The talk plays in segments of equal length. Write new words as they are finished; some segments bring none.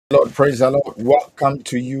Lord, praise the Lord. Welcome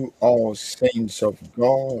to you all, saints of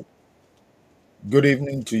God. Good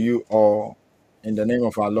evening to you all. In the name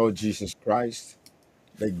of our Lord Jesus Christ,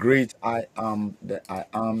 the great I am, the I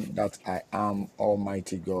am that I am,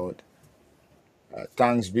 Almighty God.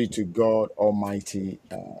 Thanks be to God Almighty,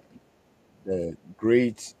 the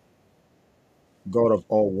great God of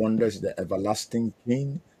all wonders, the everlasting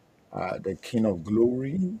King, the King of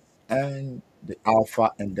glory, and the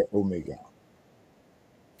Alpha and the Omega.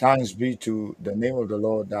 Thanks be to the name of the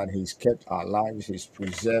Lord that He's kept our lives, He's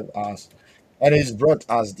preserved us, and He's brought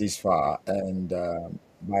us this far. And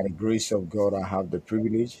by the grace of God, I have the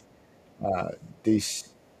privilege uh,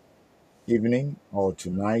 this evening or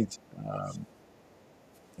tonight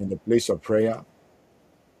in the place of prayer.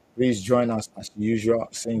 Please join us as usual,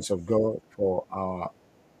 saints of God, for our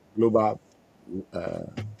global uh,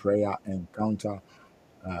 prayer encounter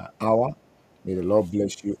hour. May the Lord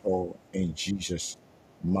bless you all in Jesus'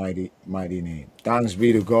 mighty, mighty name. Thanks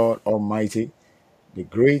be to God Almighty, the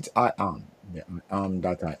great I am, the I am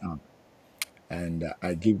that I am. And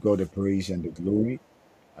I give God the praise and the glory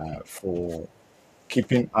for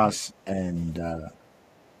keeping us and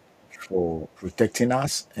for protecting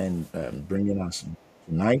us and bringing us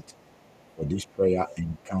tonight for this prayer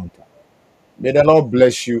encounter. May the Lord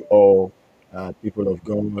bless you all, people of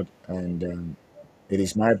God. And it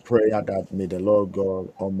is my prayer that may the Lord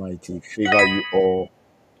God Almighty favor you all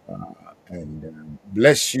and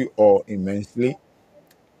bless you all immensely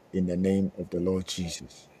in the name of the Lord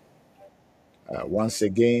Jesus. Once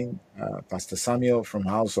again, Pastor Samuel from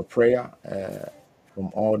House of Prayer, from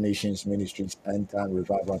All Nations Ministries, Enter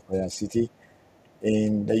Revival Prayer City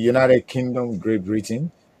in the United Kingdom, Great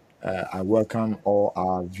Britain. I welcome all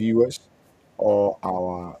our viewers, all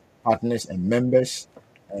our partners and members,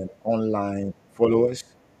 and online followers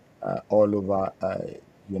all over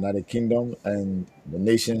United Kingdom and the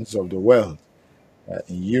nations of the world,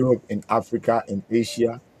 in Europe, in Africa, in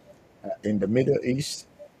Asia, in the Middle East,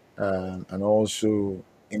 and also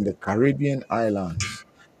in the Caribbean islands.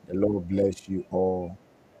 The Lord bless you all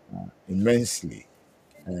immensely.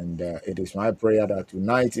 And it is my prayer that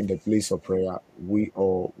tonight in the place of prayer, we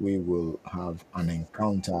will have an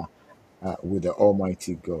encounter with the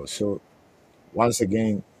Almighty God. So once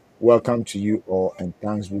again, welcome to you all and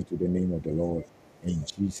thanks be to the name of the Lord in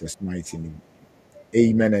Jesus' mighty name.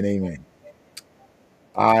 Amen and amen.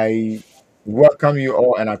 I welcome you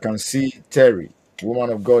all, and I can see Terry,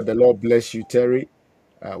 woman of God. The Lord bless you, Terry.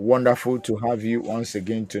 Wonderful to have you once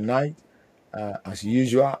again tonight, as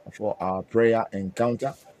usual, for our prayer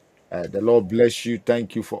encounter. The Lord bless you.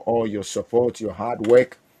 Thank you for all your support, your hard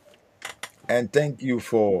work, and thank you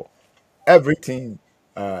for everything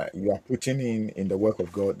you are putting in the work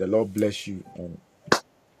of God. The Lord bless you and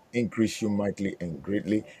increase you mightily and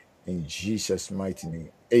greatly in Jesus' mighty name.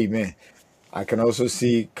 Amen. I can also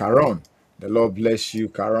see Caron. The Lord bless you,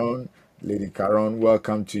 Caron. Lady Caron,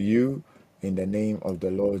 welcome to you in the name of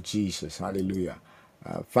the Lord Jesus. Hallelujah.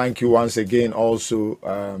 Thank you once again, also,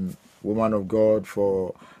 woman of God,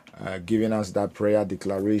 for giving us that prayer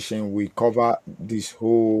declaration. We cover this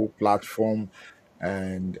whole platform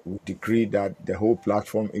and we decree that the whole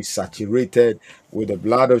platform is saturated with the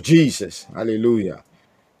blood of Jesus. Hallelujah.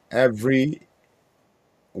 Every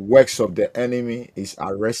works of the enemy is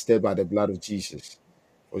arrested by the blood of Jesus.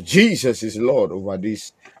 For Jesus is Lord over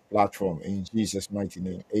this platform in Jesus' mighty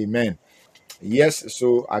name. Amen. Yes,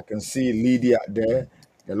 so I can see Lydia there.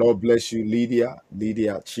 The Lord bless you, Lydia.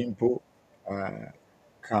 Lydia Chimpo. Uh,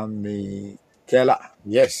 Kamikela.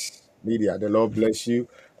 Yes, Lydia, the Lord bless you.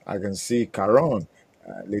 I can see Caron.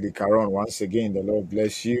 Lady Caron, once again, the Lord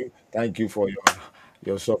bless you. Thank you for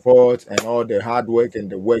your support and all the hard work and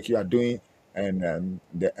the work you are doing and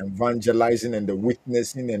the evangelizing and the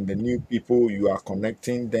witnessing and the new people you are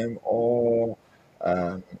connecting them all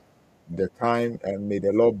um, the time. And may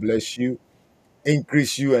the Lord bless you,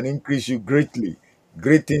 increase you, and increase you greatly.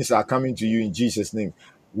 Great things are coming to you in Jesus' name.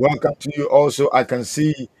 Welcome to you also. I can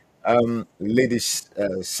see Lady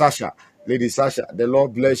Sasha. Lady Sasha, the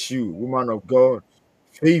Lord bless you, woman of God.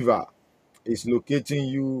 Favor is locating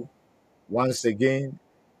you once again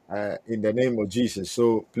in the name of Jesus.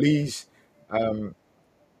 So please, um,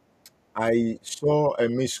 I saw a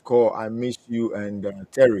missed call. I missed you and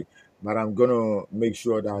Terry, but I'm gonna make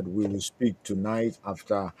sure that we will speak tonight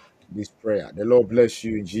after this prayer. The Lord bless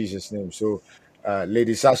you in Jesus' name. So,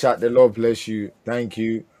 Lady Sasha, the Lord bless you. Thank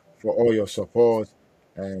you for all your support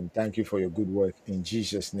and thank you for your good work in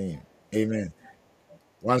Jesus' name. Amen.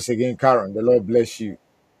 Once again, Karen, the Lord bless you.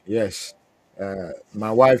 Yes,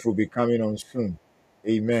 my wife will be coming on soon.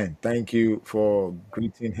 Amen. Thank you for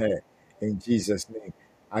greeting her in Jesus' name.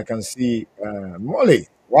 I can see Molly.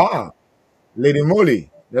 Wow. Lady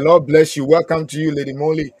Molly, the Lord bless you. Welcome to you, Lady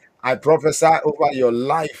Molly. I prophesy over your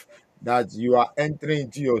life that you are entering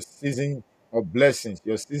into your season of blessings,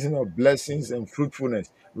 your season of blessings and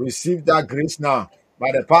fruitfulness. Receive that grace now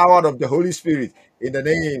by the power of the Holy Spirit in the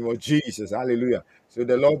name of Jesus. Hallelujah. So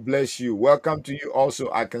the Lord bless you. Welcome to you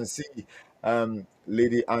also. I can see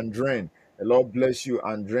Lady Andren. The Lord bless you,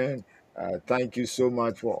 Andren. Thank you so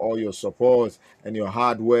much for all your support and your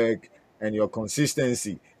hard work and your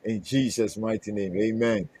consistency in Jesus' mighty name.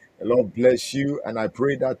 Amen. The Lord bless you. And I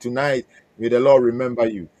pray that tonight, may the Lord remember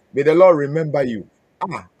you. May the Lord remember you.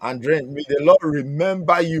 Andre, may the Lord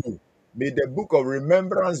remember you. May the book of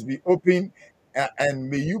remembrance be open and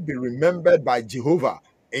may you be remembered by Jehovah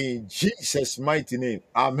in Jesus' mighty name.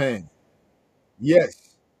 Amen.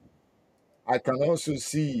 Yes, I can also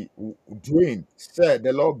see Dwayne said,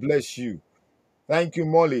 the Lord bless you. Thank you,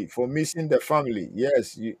 Molly, for missing the family.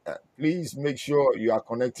 Yes, please make sure you are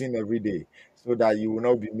connecting every day so that you will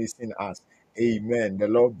not be missing us. Amen. The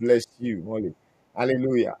Lord bless you, Molly.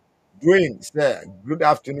 Hallelujah. Dwayne, sir, good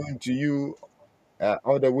afternoon to you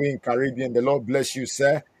all the way in Caribbean. The Lord bless you,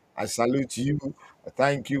 sir. I salute you.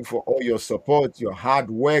 Thank you for all your support, your hard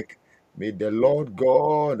work. May the Lord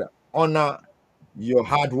God honor your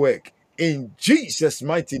hard work in Jesus'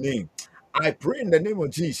 mighty name. I pray in the name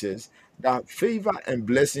of Jesus that favor and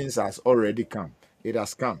blessings has already come. It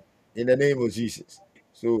has come in the name of Jesus.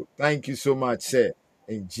 So thank you so much, sir,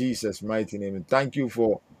 in Jesus' mighty name. And thank you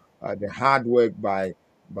for the hard work by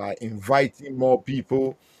inviting more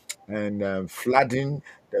people and flooding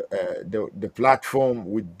the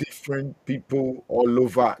platform with different people all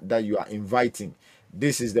over that you are inviting.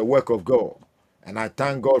 This is the work of God, and I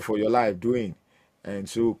thank God for your life doing. And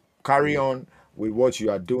so carry on with what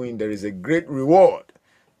you are doing. There is a great reward,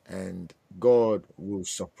 and God will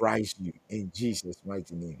surprise you in Jesus'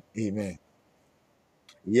 mighty name. Amen.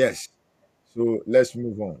 Yes. So let's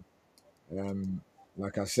move on. Um,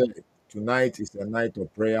 like I said, tonight is the night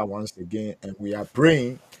of prayer once again, and we are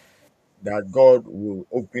praying that God will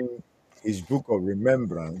open his book of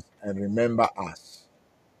remembrance and remember us.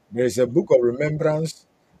 There is a book of remembrance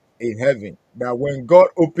in heaven that when God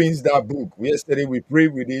opens that book, yesterday we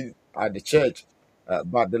prayed with it at the church,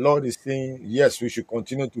 but the Lord is saying, yes, we should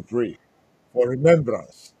continue to pray for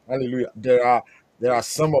remembrance. Hallelujah. There are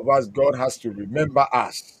some of us, God has to remember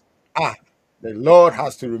us. Ah, the Lord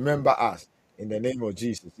has to remember us in the name of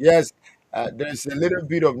Jesus. Yes, there's a little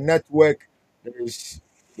bit of network.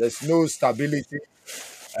 There's no stability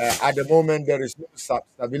at the moment. There is no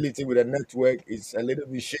stability with the network. It's a little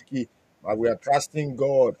bit shaky, but we are trusting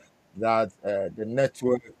God that the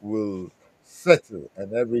network will settle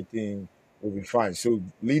and everything will be fine. So,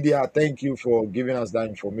 Lydia, thank you for giving us that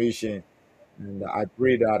information. And I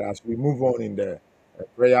pray that as we move on in the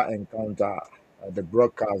prayer encounter, the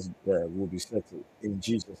broadcast will be settled in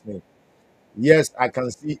Jesus' name. Yes, I can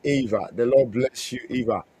see Eva. The Lord bless you,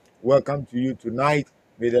 Eva. Welcome to you tonight.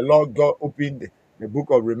 May the Lord God open the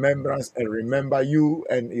book of remembrance and remember you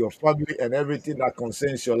and your family and everything that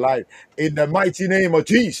concerns your life in the mighty name of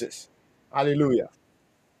Jesus. Hallelujah.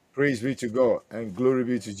 Praise be to God and glory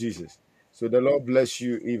be to Jesus. So the Lord bless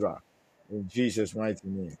you, Eva, in Jesus' mighty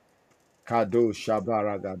name. Kado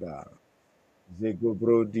Shabaragada.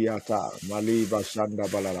 Zegobro Diata. Maliba Shanda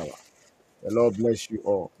Balalava. The Lord bless you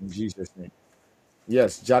all in Jesus' name.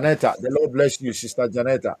 Yes, Janetta, the Lord bless you, Sister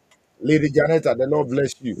Janetta. Lady Janetta, the Lord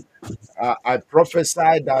bless you. I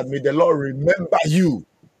prophesy that may the Lord remember you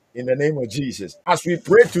in the name of Jesus. As we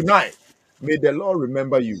pray tonight, may the Lord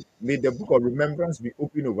remember you. May the book of remembrance be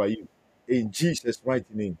open over you in Jesus'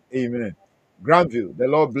 mighty name. Amen. Granville, the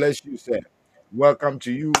Lord bless you, sir. Welcome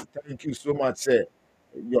to you. Thank you so much, sir.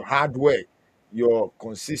 Your hard work, your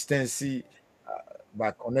consistency, by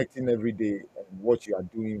connecting every day and what you are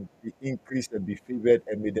doing be increased and be favored.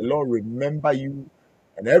 And may the Lord remember you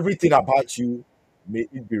and everything about you. May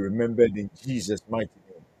it be remembered in Jesus' mighty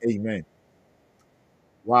name. Amen.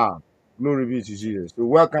 Wow. Glory be to Jesus. So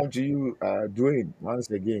welcome to you, Dwayne, once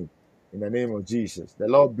again, in the name of Jesus. The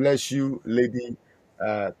Lord bless you, Lady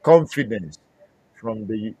Confidence from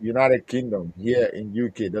the United Kingdom here in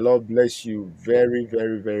UK. The Lord bless you, very,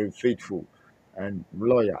 very, very faithful and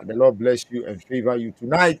loyal. The Lord bless you and favor you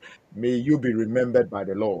tonight. May you be remembered by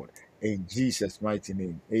the Lord in Jesus' mighty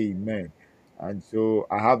name. Amen. And so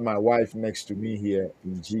I have my wife next to me here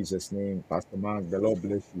in Jesus' name. Pastor Mark, the Lord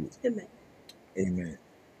bless you. Amen. Amen.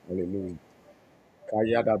 Hallelujah.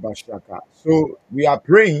 Kayada Bashaka. So we are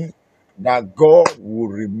praying that God will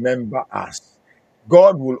remember us.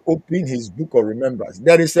 God will open his book of remembrance.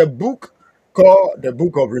 There is a book called the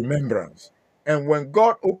Book of Remembrance. And when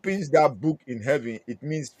God opens that book in heaven, it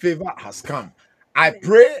means favor has come. I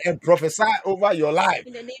pray and prophesy over your life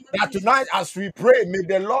In the name of that Jesus. tonight, as we pray, may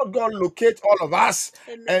the Lord God locate all of us,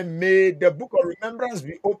 Amen. and may the book of remembrance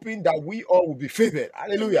be opened, that we all will be favored.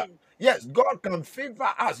 Hallelujah. Amen. Yes, God can favor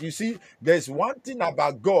us. You see, there's one thing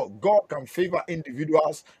about God: God can favor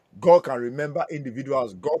individuals, God can remember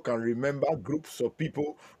individuals, God can remember groups of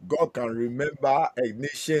people, God can remember a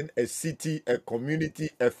nation, a city, a community,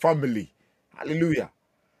 a family. Hallelujah.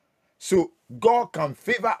 So God can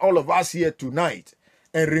favor all of us here tonight,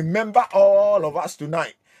 and remember all of us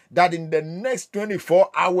tonight, that in the next 24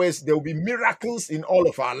 hours there will be miracles in all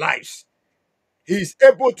of our lives. He is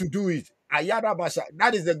able to do it. Ayada Basha.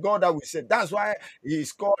 That is the God that we said. That's why he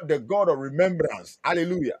is called the God of remembrance.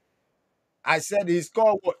 Hallelujah. I said he's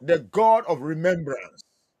called what? The God of remembrance.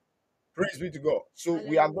 Praise be to God. So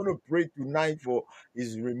we are Hallelujah. going to pray tonight for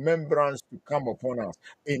his remembrance to come upon us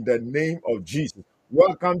in the name of Jesus.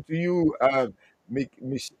 Welcome to you,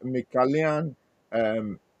 Michalian,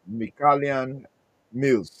 Michalian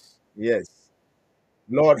Mills. Yes.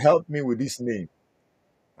 Lord, help me with this name.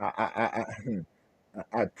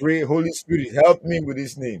 I pray, Holy Spirit, help me with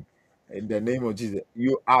this name. In the name of Jesus.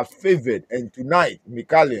 You are favored. And tonight,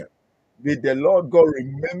 Michaelia, may the Lord God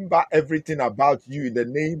remember everything about you in the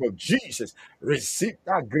name of Jesus. Receive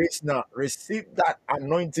that grace now. Receive that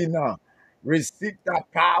anointing now. Receive that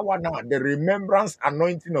power now. The remembrance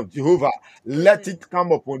anointing of Jehovah. Let Amen. it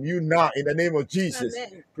come upon you now in the name of Jesus.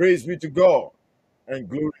 Amen. Praise be to God and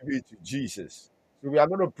glory be to Jesus. So we are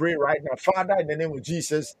going to pray right now. Father, in the name of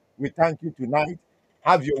Jesus, we thank you tonight.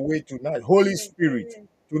 Have your way tonight. Holy Amen. Spirit, Amen.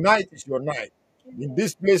 tonight is your night. In Amen.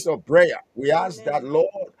 this place of prayer, we ask that, Amen.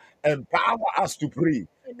 Lord, empower us to pray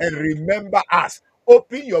and Amen. remember us.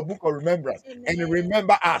 Open your book of remembrance and Amen.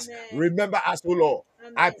 remember us. Amen. Remember us, O Lord.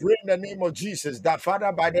 I Amen. pray in the name of Jesus that,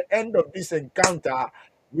 Father, by the end of this encounter,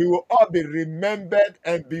 we will all be remembered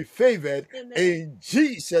and be favored. Amen. In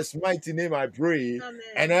Jesus' mighty name, I pray.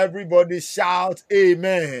 And Amen. everybody shout,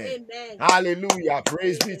 Amen. Amen. Hallelujah.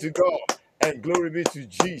 Praise be to Amen. God and glory be to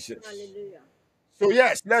Jesus. Hallelujah. So,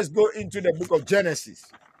 yes, let's go into the book of Genesis.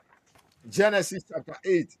 Genesis chapter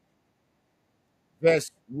 8, verse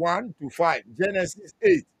 1 to 5. Genesis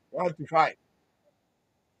 8, 1 to 5.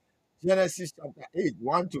 Genesis chapter 8,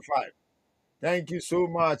 1 to 5. Thank you so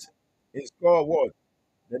much. It's called what?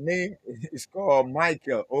 The name is called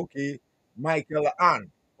Michael. Okay. Michael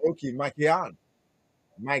Ann. Okay, Michael Ann.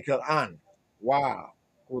 Michael Ann. Wow.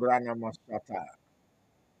 Kurana Masata.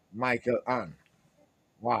 Michael Ann.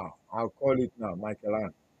 Wow. I'll call it now, Michael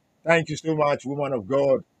Ann. Thank you so much, woman of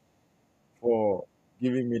God, for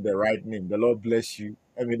giving me the right name. The Lord bless you.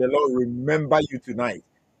 And may the Lord remember you tonight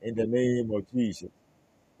in the name of Jesus.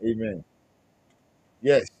 Amen.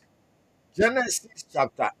 Yes. Genesis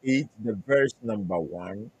chapter 8, the verse number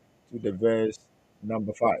 1 to the verse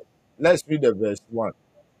number 5. Let's read the verse 1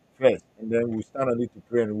 first, and then we'll stand on it to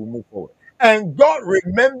pray and we'll move forward. And God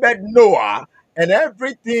remembered Noah and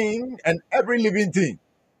everything and every living thing.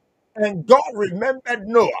 And God remembered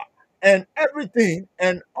Noah and everything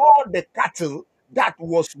and all the cattle that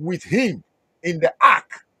was with him in the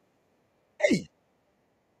ark. Hey,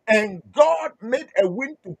 and God made a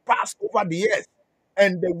wind to pass over the earth,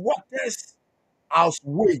 and the waters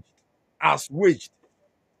assuaged, assuaged.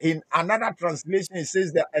 In another translation, it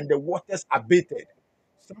says that, and the waters abated.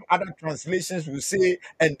 Some other translations will say,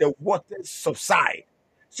 and the waters subside.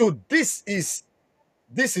 So this is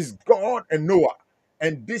God and Noah,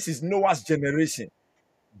 and this is Noah's generation.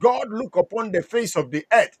 God looked upon the face of the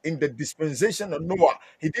earth in the dispensation of Noah.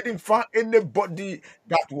 He didn't find anybody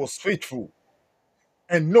that was faithful,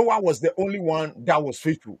 and Noah was the only one that was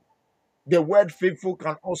faithful. The word faithful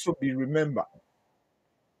can also be remembered.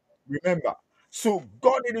 Remember. So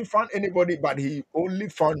God didn't find anybody, but he only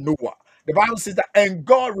found Noah. The Bible says that, and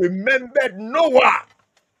God remembered Noah.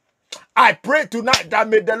 I pray tonight that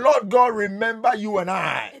may the Lord God remember you and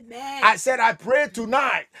I. Amen. I said, I pray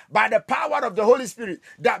tonight by the power of the Holy Spirit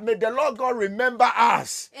that may the Lord God remember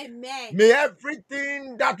us. Amen. May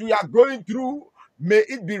everything that we are going through, may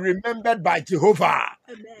it be remembered by Jehovah.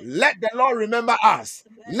 Amen. Let the Lord remember us.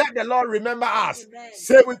 Amen. Let the Lord remember us. Amen.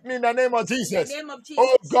 Say with me in the name of In the Jesus. name of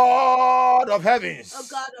Oh Jesus. God of Oh heavens,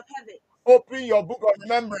 God of heaven. open your book of Open your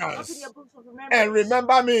remembrance books of and remembrance.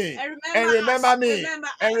 remember me, And and remember remember us. me, Remember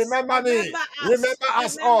and us. remember me. Remember us. Remember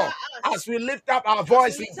us Remember all. us. as we lift up our As we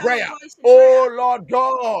voice in lift our prayer, voice in oh prayer, Lord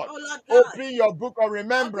God, oh Lord God, open your book of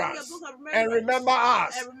open your book remembrance of and remember remembrance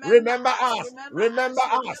us, and remember remember us, us, remember remember us,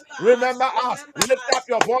 us, remember remember us, us. remember Lift up us.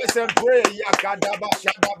 your voice and pray.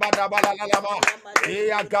 Yakadabashadabadabalalama.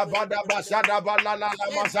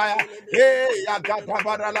 Yakabadabashadabalalama.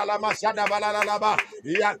 Yakabadabalalama.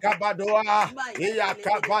 Yakabadoa.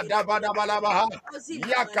 Yakabadabadabalaba.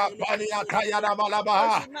 Yakabaniatayadabalaba.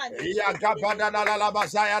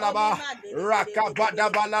 Yakabadalalabasayadaba.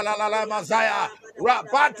 Rakabadabalalalamazaya.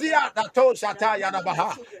 Rabatia That Shata remember my Yanabaha,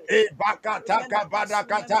 children. Ebakataka Remember us,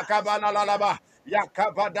 remember Badakataka us, remember Banalaba, us.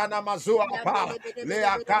 Yakabadana Mazua Pa,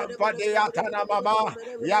 Leakampadiatana Mama,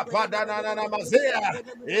 Yapadana Mazea,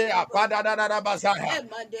 Eapadana Bazaya,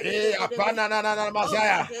 Eapanana Oh,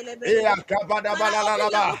 Mazaya, Father, open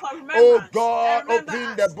your book Eakabadabalalaba. of Oh remembrance and God, remember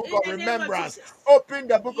open the us book in of the name of remembrance. Jesus. Open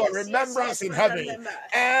the book of Yes, yes, remembrance yes, in Father, heaven remember us.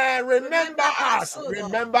 and Remember remember us, us. oh Lord.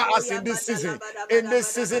 Remember Oh, us ya in this bada la season. bada In bada this bada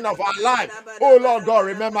season bada of our bada life. bada bada Oh Lord bada God, bada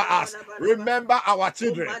remember bada us. bada bada bada. Remember our Oh,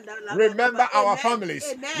 children. manda la bada Remember bada. our Amen. families.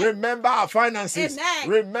 Amen. Remember our finances. Amen.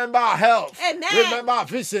 Remember our health. Amen. Remember our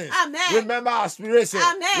visions. Amen. Remember our aspirations.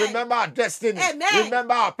 Amen. Remember our destinies. Amen.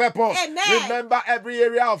 Remember our purpose. Amen. Remember every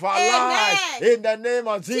area of our lives. Amen. In the name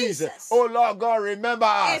of Jesus. Jesus. Oh Lord God, remember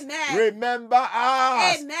us. Amen. Remember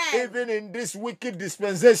us. Amen. Even in this wicked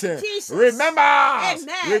dispensation. Jesus. Remember us.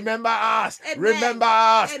 Amen. Remember us. Amen. Remember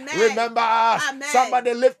us. Amen. Remember us. Amen.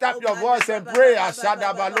 Somebody lift up Oh, your manda voice ba and ba pray. ba ba ba ba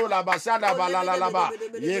Ashada ba ba ba. balula basada Oh, lebe de be de balalalaba. be de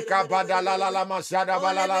be de be de Yeka be de be de be de be. badalalala masada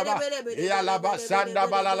Oh, lebe de balalaba. be de be de be de be Yalaba de be de sanda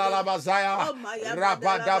be de be de. balalalaba zaya. Oh, maya mandala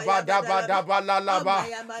Rabada baya bada badala bada ba. Oh, balalaba.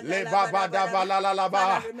 maya mandala Leba bada bada bada ba.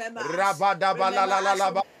 Father, balalalaba. remember us. Rabada Remember us.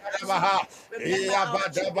 balalalaba. Remember us. Remember our Yabada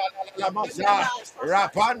children. balalalaba Remember za. our spouses.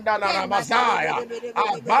 Rapanda na Hey, mandele be namazaya. de be de be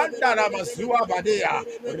de be de be de Abanda be na de be de be mazua de be de badia. be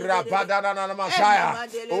de be de be de be. Rabada na Hey, namazaya. mama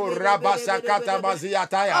dele O be de be de be de be rabasakata de be.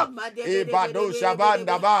 Oh, maziataya. ma de be de be de Ibado be de be de shabanda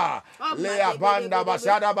be. ba. Oh, ma Lea de be de banda be de be.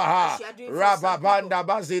 basada As baha. you are doing for some people. Rababanda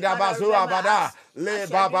bazida Father, bazua remember bada. us. Le As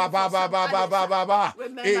you are baba doing for baba some baba others. baba ba.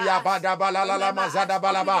 Remember Iya us. bada balala la Remember mazada us. Open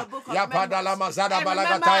balaba. your book of Ya bada la remembrance. mazada And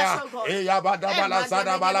remember us, balagataya. oh God. Iya bada Hey, ma de balazada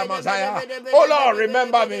be de be de be de balamazaya. be de be Oh de be Lord, de be de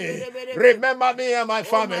remember be de be me. de be de be. Remember me and my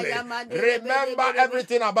Oh, my family. yamandele be de Remember be de be.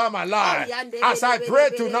 everything about my Oh, life. yande be As de I be de pray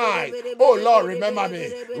be de be de tonight, be de be oh de be Lord, de be remember de be me.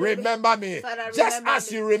 de be de be. Remember me. Father, Just remember as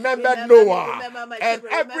me. you remembered Remember me. Noah Remember my and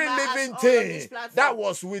children. every Remember us living all on this thing that platform.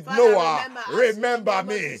 was with Father, Noah, remember us in the remember name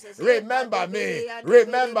of me. Jesus. Eh, ba de Remember be de me. yande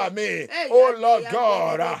be de be. Remember me. Eh, Oh yande Lord yande de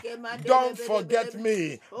God, be ke mandele don't be de be de forget be.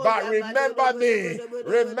 me, Oh, but yamande de remember be de be me. de be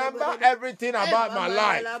de be de be Remember de be. everything Eh, about my mama da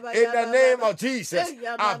life. la ba In ya the ba ba name ba. of Jesus. Eh,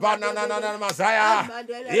 ya mama de be de. Abananana Eh, Masaya.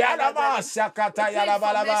 mandele be de be de Yalama be. We Sakata plead for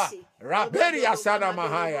Yalabalaba. mercy. Oh, Raberi mandolo ba Asana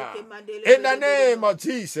mandolo bo Mahaya. ke mandele In be the de be de be. name of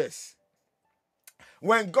Jesus.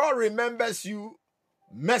 When God remembers you,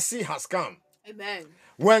 mercy has come. Amen.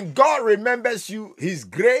 When God remembers you, His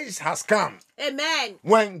grace has come. Amen.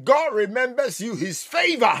 When God remembers you, His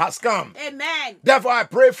favor has come. Amen. Therefore, I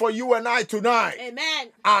pray for you and I tonight. Amen.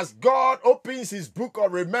 As God opens His book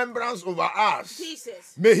of remembrance over us,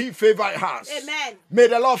 Jesus. may He favor us. Amen. May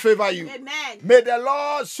the Lord favor you. Amen. May the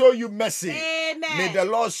Lord show you mercy. Amen. May the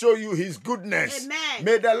Lord show you His goodness. Amen.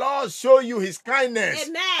 May the Lord show you His kindness.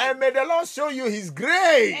 Amen. And may the Lord show you His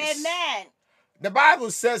grace. Amen. The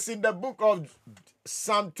Bible says in the book of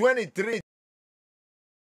Psalm 23,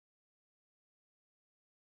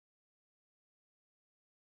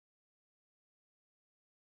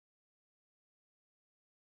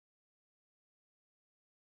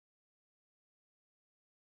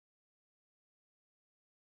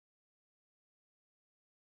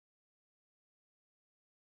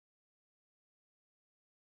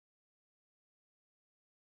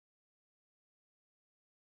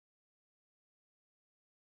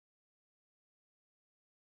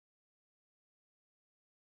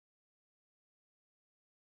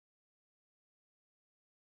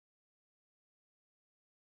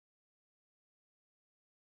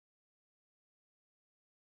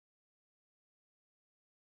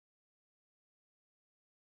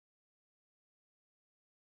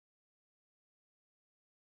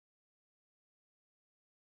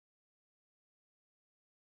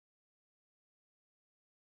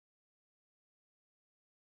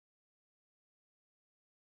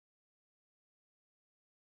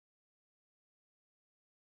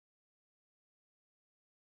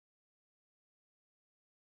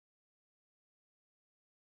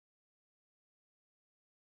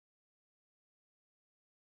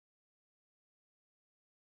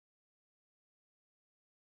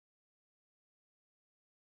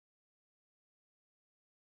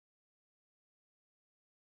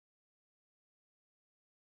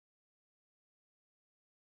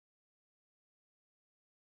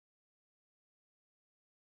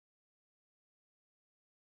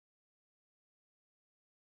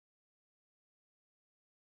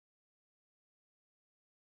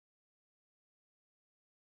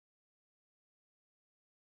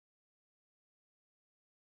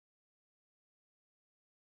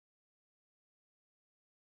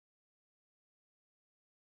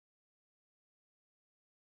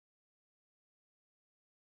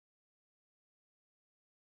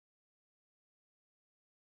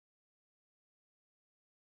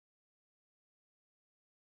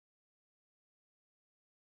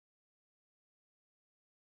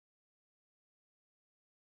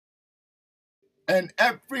 and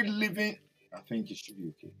every living. I think it should be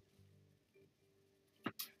okay.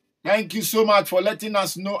 Thank you so much for letting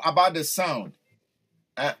us know about the sound.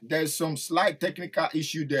 There's some slight technical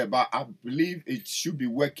issue there, but I believe it should be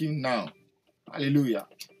working now. Hallelujah.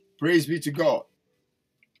 Praise be to God.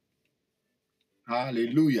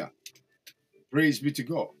 Hallelujah. Praise be to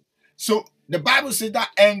God. So the Bible says that,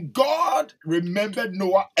 and God remembered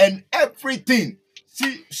Noah and everything.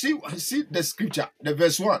 See the scripture, the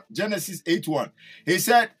verse 1, Genesis 8:1. He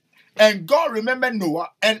said, and God remembered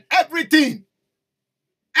Noah and everything,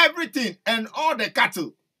 and all the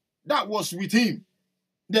cattle that was with him,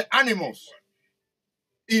 the animals.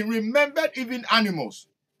 He remembered even animals.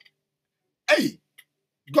 Hey,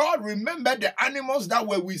 God remembered the animals that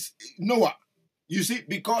were with Noah. You see,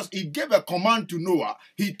 because he gave a command to Noah,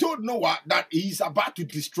 he told Noah that he is about to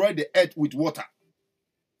destroy the earth with water.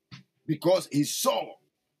 Because he saw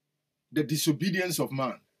the disobedience of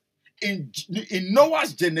man. In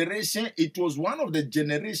Noah's generation, it was one of the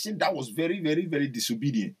generations that was very, very, very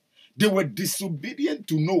disobedient. They were disobedient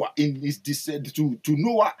to Noah in his to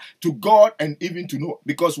Noah, to God, and even to Noah.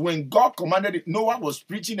 Because when God commanded it, Noah was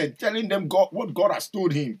preaching and telling them what God has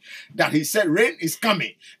told him. That he said, rain is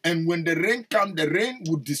coming. And when the rain comes, the rain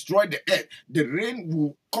will destroy the earth. The rain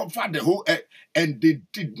will cover the whole earth. And they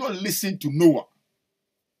did not listen to Noah.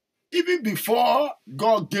 Even before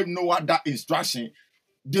God gave Noah that instruction,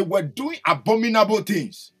 they were doing abominable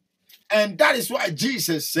things. And that is why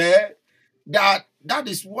Jesus said that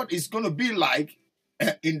is what it's going to be like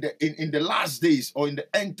in the last days or in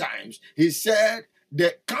the end times. He said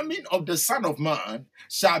the coming of the Son of Man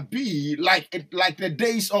shall be like the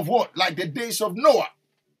days of what? Like the days of Noah.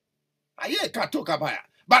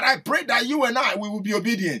 But I pray that you and I, we will be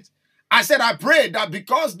obedient. I said, I pray that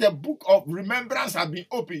because the book of remembrance has been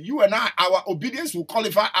opened, you and I, our obedience will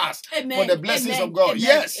qualify us for the blessings of God.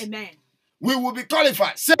 Yes. Amen. We will be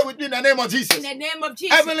qualified. Say with me in the name of Jesus. In the name of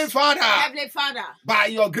Jesus. Heavenly Father. By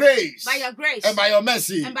your grace. And by your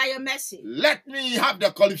mercy. Let me have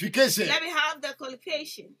the qualification.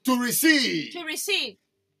 To receive.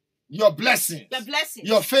 Your blessings,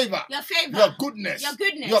 your favor, your goodness,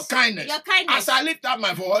 your kindness. As I lift up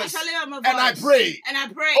my voice, and I pray,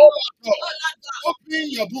 oh Lord God, open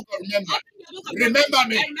your book of remembrance. Remember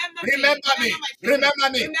me.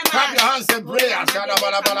 Clap your hands and pray.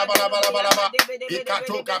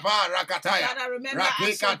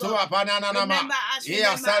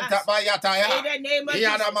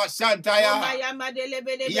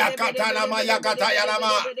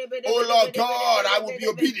 Oh Lord God, I will be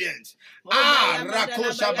obedient.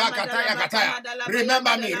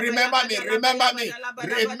 Remember me,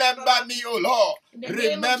 oh Lord.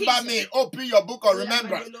 Remember me. Open your book of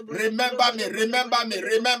remembrance. Remember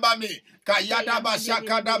me. Kayada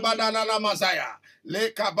bashakada badala mazaya.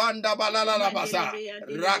 Le kabanda balala la basa.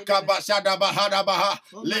 Rakabashada bahada baha.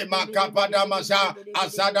 Le makabada maza.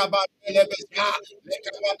 Azada badele besa. Le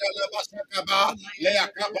kabada la basakaba. Le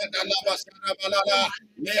akabada la basara balala.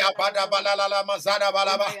 Le abada balala la mazada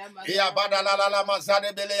balaba. E abada la la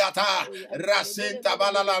mazade beleata. Rasinta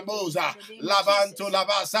balala moza. Labanto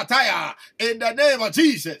labasataya. In the name of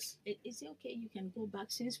Jesus. Is it okay? You can go back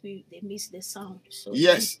since they missed the sound. So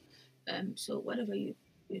yes. So whatever you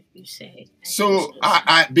said. So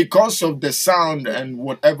I because of the sound and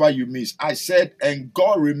whatever you missed, I said, and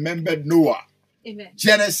God remembered Noah. Amen.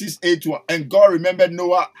 Genesis 8:1. And God remembered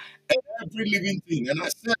Noah and every living thing. And I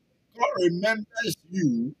said, God remembers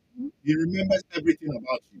you. He remembers everything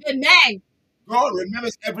about you. Amen. God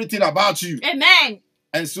remembers everything about you. Amen.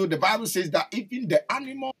 And so the Bible says that even the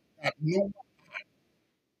animal that Noah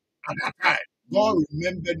had at that time, God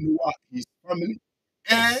remembered Noah, his family,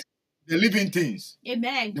 and the living things.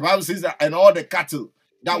 Amen. The Bible says that, and all the cattle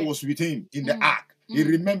that was with him in the ark, he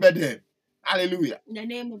remembered them. Hallelujah. In the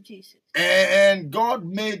name of Jesus. And God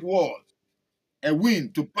made what? A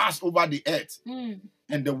wind to pass over the earth,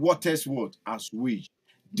 and the waters what? As wage.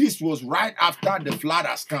 This was right after the flood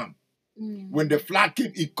has come. When the flood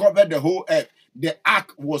came, it covered the whole earth. The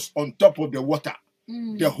ark was on top of the water.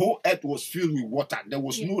 The whole earth was filled with water. There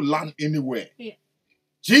was no land anywhere.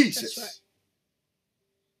 Jesus. Right.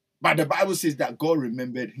 But the Bible says that God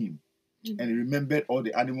remembered him. And he remembered all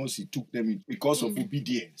the animals he took them in because of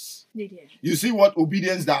obedience. You see what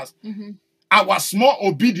obedience does? Our small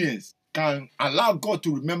obedience can allow God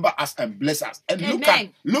to remember us and bless us. And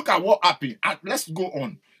look at what happened. Let's go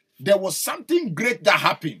on. There was something great that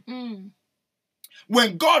happened.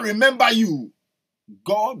 When God remember you,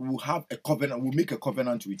 God will have a covenant, will make a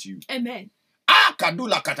covenant with you. Amen.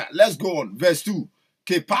 Let's go on. Verse 2.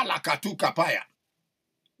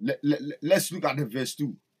 Let's look at the verse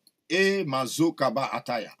 2.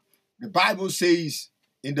 The Bible says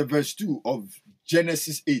in the verse 2 of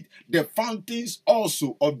Genesis 8, the fountains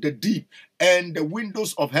also of the deep and the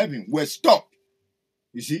windows of heaven were stopped.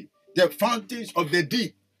 You see, the fountains of the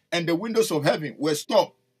deep and the windows of heaven were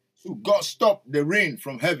stopped. So God stopped the rain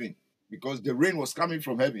from heaven because the rain was coming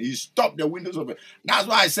from heaven. He stopped the windows of heaven. That's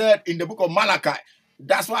why I said in the book of Malachi,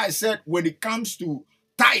 that's why I said when it comes to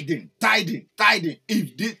tithing,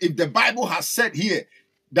 if the Bible has said here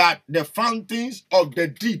that the fountains of the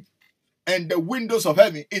deep and the windows of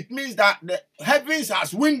heaven, it means that the heavens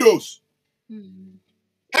has windows.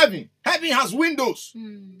 Heaven has windows.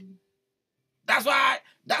 That's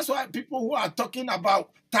why people who are talking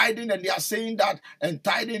about tithing and they are saying that and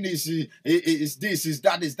tithing is this, is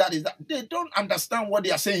that, is that, is that. They don't understand what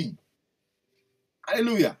they are saying.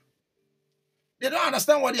 Hallelujah. They don't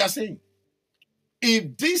understand what they are saying.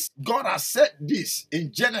 If this God has said this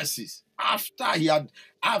in Genesis after Noah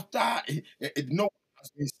has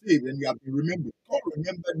been saved and he has been remembered, God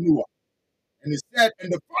remembered Noah. And he said,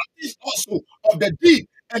 and the fountains also of the deep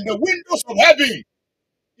and the windows of heaven.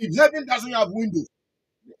 If heaven doesn't have windows,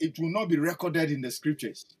 it will not be recorded in the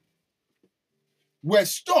scriptures. Were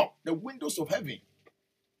stopped, the windows of heaven.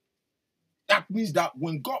 That means that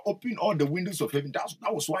when God opened all the windows of heaven,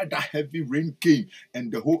 that was why that heavy rain came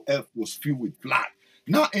and the whole earth was filled with flood.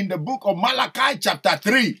 Now, in the book of Malachi, chapter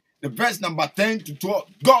 3, the verse number 10 to 12,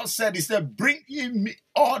 God said, he said, bring in me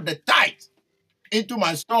all the tithes into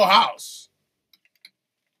my storehouse.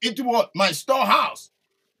 Into what? My storehouse.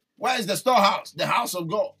 Where is the storehouse? The house of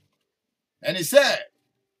God. And he said,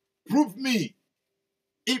 prove me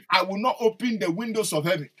if I will not open the windows of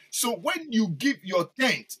heaven. So when you give your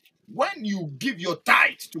tenth, when you give your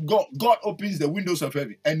tithe to God, God opens the windows of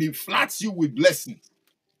heaven and he floods you with blessings.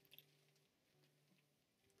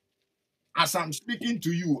 As I'm speaking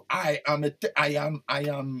to you, I am a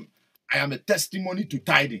testimony to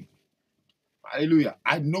tithing. Hallelujah.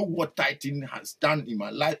 I know what tithing has done in my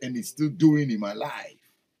life and it's still doing in my life.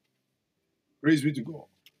 Praise be to God.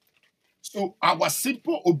 So our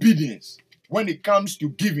simple obedience when it comes to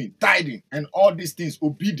giving, tithing, and all these things,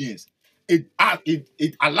 obedience, it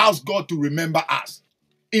allows God to remember us.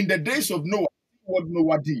 In the days of Noah, what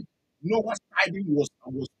Noah did, Noah's tithing was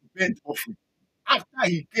burnt offering. After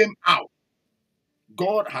he came out,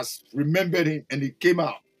 God has remembered him and he came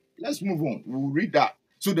out. Let's move on. We'll read that.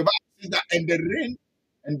 So the Bible says that, and the rain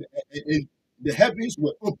and the heavens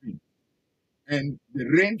were open, and the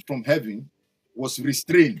rain from heaven was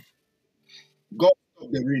restrained. God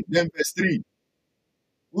stopped the rain. Then verse 3.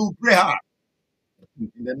 We'll pray hard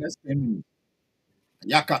in the next 10 minutes.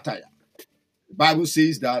 Yakataya. The Bible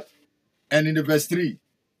says that, and in the verse 3,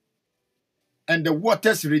 and the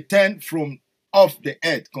waters returned from off the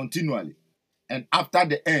earth continually. And after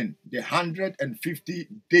the end, the 150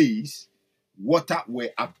 days, water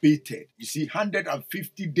were abated. You see,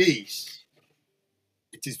 150 days.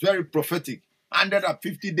 It is very prophetic.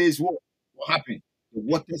 150 days, what happened? The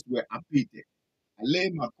waters were abated.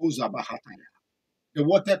 The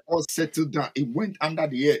water all settled down. It went under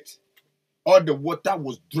the earth. All the water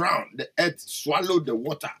was drowned. The earth swallowed the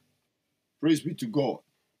water. Praise be to God.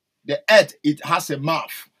 The earth, it has a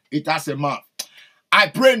mouth. It has a mouth. I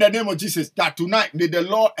pray in the name of Jesus that tonight may the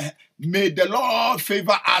Lord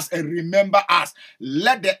favor us and remember us.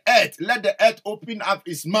 Let the earth open up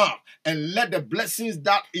its mouth and let the blessings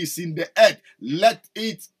that is in the earth, let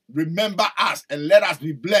it remember us and let us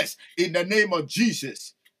be blessed in the name of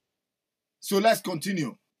Jesus. So let's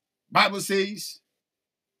continue. Bible says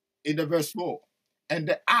in the verse 4, and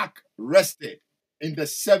the ark rested in the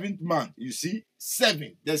 7th month. You see,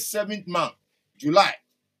 the 7th month, July,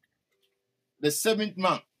 the 7th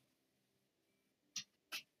month.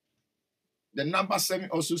 The number 7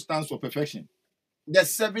 also stands for perfection. The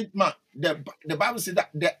 7th month, the Bible says that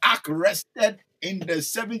the ark rested in the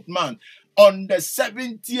 7th month on the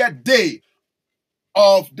 70th day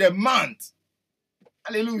of the month.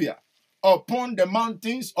 Hallelujah. Upon the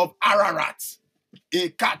mountains of Ararat.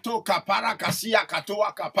 Ekato kapara kasia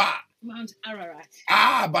katoa kapa. Mount Ararat.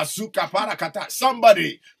 Basuka parakata.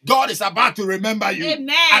 Somebody, God is about to remember you.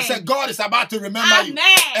 Amen. I said, God is about to remember you.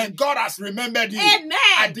 And God has remembered you. Amen.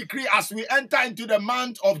 I decree as we enter into the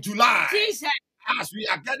month of July, Jesus. as we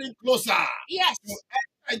are getting closer Yes. to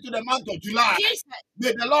enter into the month of July, Jesus.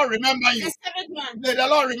 may the Lord remember you. The 7th month. May the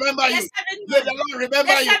Lord remember you. The 7th May month. the Lord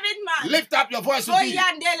remember The you. 7th month. Lift up your voice with Oh, me.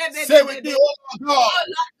 yandele, Say with me, oh Lord God, Oh,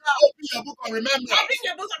 Lord God. open your book of remembrance. Open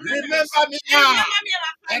your book of remembrance. Remember me now. Remember me and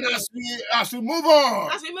my And family. as we move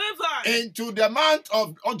on, As we move into the month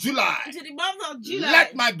of July. Into the month of July.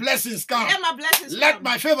 Let my blessings come. Let my blessings Let come.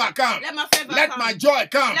 my favor come. Let my favor Let come. my joy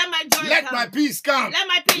come. Let my joy Let come. my peace come. Let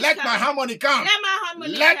my peace Let come. my harmony come. Let my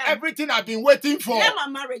harmony Let come. everything I've been waiting for. Let my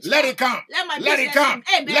marriage Let come. it come. Let my Let it business come.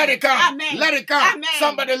 come. Amen. Let it come. Amen. Let it come. Amen.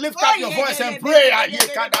 Somebody lift Oh, up your yeah, voice yeah, and yeah, pray. yeah, yeah,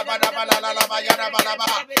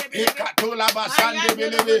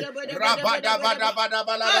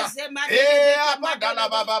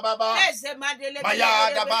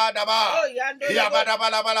 Maya daba daba, yabada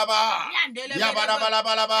balaba, yabada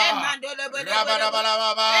balaba,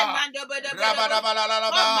 rabada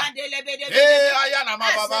balaba, ayana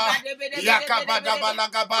mababa, yakabada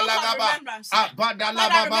balagaba, abada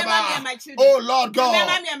baba. Oh Lord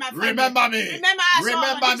God, remember me,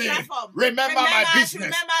 remember me, remember my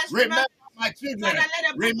business, remember my children,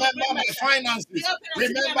 remember my finances,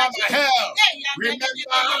 remember my health, remember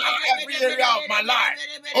every area of my life.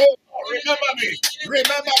 Oh, remember me,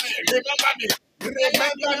 remember me, remember me,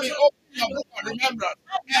 remember me. Open your book of remembrance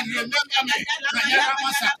and remember me. Ayana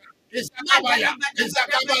Masaka, Izakabaya,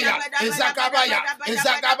 Izakabaya, Izakabaya,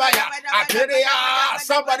 Izakabaya, Akerea.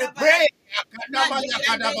 Somebody pray.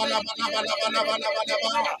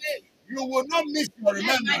 You will not miss your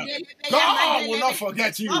remembrance. God will not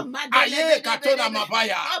forget you. Aye katona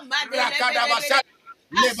mabaya. Rakadabasha.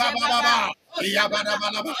 Lebababa.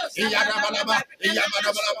 Iyabadabalaba. Iyadabalaba.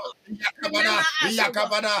 Iyabadabalaba. Iyakabada.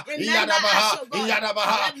 Iyakabada. Iyadabaha.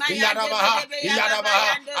 Iyadabaha. Iyadabaha. Iyadabaha.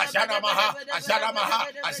 Ashanamaha. Ashanamaha.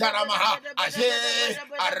 Ashanamaha. Ashe.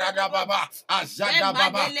 Aradababa.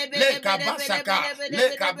 Azadababa. Lekabasaka.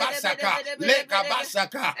 Lekabasaka.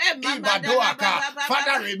 Lekabasaka. Ibadoaka.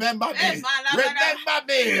 Father, remember me. Remember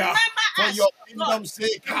me for your kingdom's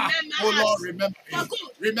sake. Oh Lord, remember me.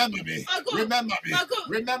 Remember me. Remember me.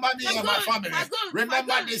 Remember me and my family.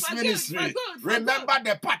 Remember this ministry. Remember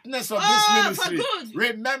the partners of this ministry.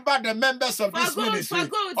 Remember the members of this ministry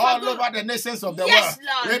all over the nations of the world.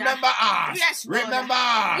 Remember us. Remember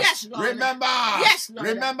us. Remember us.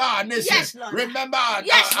 Remember our nations. Remember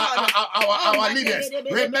our leaders.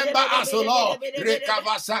 Remember us, O Lord.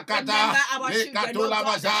 Rekabasakata.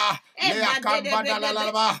 Rekatulabaza.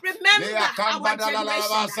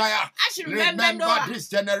 Remember this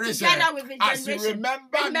generation as you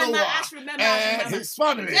remember Noah and his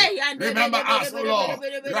family. Remember us, O Lord.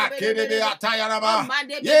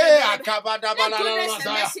 Yeah,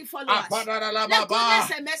 let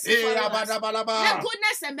goodness and mercy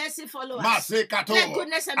follow us. Masekato, Let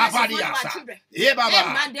goodness and mercy follow our Abadiasa, children.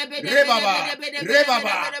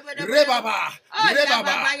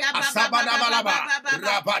 Rebaba, Asabadabalaba,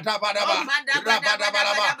 Rabadabalaba,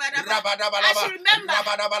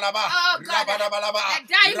 Rabadabalaba.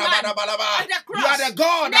 You are the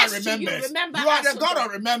God that remembers. You are the God that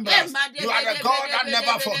remembers. You are the God that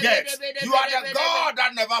never forgets. You are the God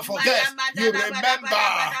that never forgets. You remember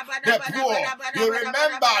the poor. You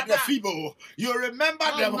remember the feeble. You remember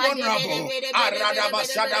the vulnerable.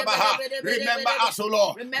 Remember us, O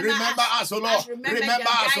Lord. Remember us, O Lord. Remember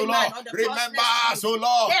us, O Lord. Remember us, O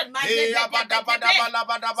Lord.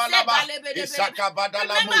 Isaka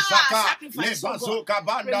badala musaka. Lebazuka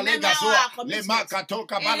banda legazoa.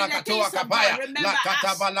 Lemakatoka balakatoa kabaya.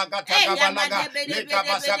 Lakata balagata kabalaga.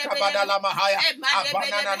 Lekabasaka badala mahaya.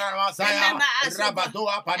 Abanana masaya.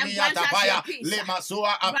 Rabadoa pania tabaya.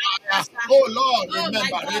 Lemasua abaya. Oh Lord,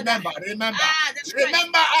 remember.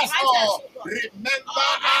 Remember us all. Remember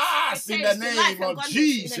us in the name of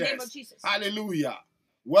Jesus. Hallelujah.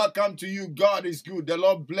 Welcome to you. God is good. The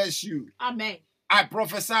Lord bless you. Amen. I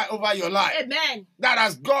prophesy over your life. Amen. That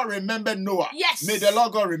as God remembered Noah, yes, may the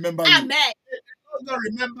Lord God remember you. Amen. May the Lord God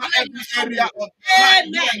remember every area of your life.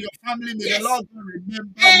 You and your family. May the Lord God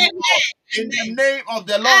remember you all. In the name of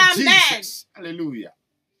the Lord Jesus. Hallelujah.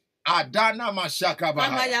 Adana Mashaka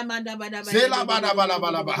Bahaya. Zela Bada Bala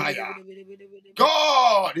Bala Bahaya.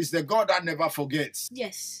 God is the God that never forgets.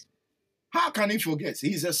 Yes. How can he forget?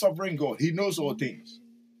 He is a sovereign God. He knows all things.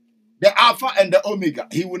 The Alpha and the Omega.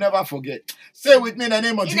 He will never forget. Say with me in the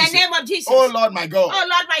name of Jesus. In the name of Jesus. Oh Lord my God. Oh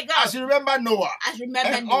Lord my God. As you remember Noah.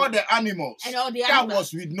 And all the animals. That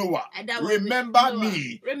was with Noah. Remember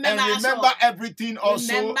me. Remember everything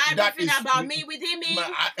also. Remember that everything is about me within me.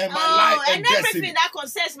 And my life and destiny. Everything that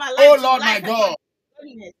concerns my life. Oh Lord my God.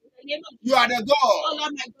 You are the God Oh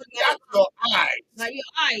Lord, my God, that your eyes that your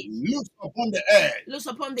eyes look upon the earth, looks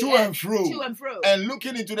upon the to earth, and fro, to and fro, and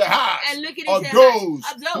looking into the hearts and looking of into the those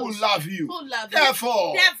hearts of who those love you. who love you.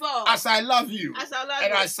 Therefore, Therefore, as I love you, as I love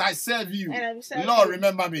and you, as I serve you, and I serve Lord, you,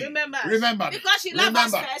 remember me. remember us. Remember me. Because you love us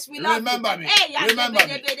Remember. first, we love Remember you. me. Hey, yeah, Remember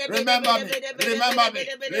me. Remember me. Remember me.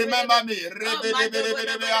 Remember me. Oh, my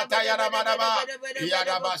Atayaramadaba.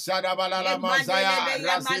 Iyadabashadabalala mazaya.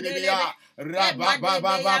 Rasidibia.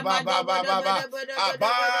 Rabababababababa.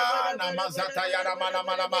 Aba namazata yaramana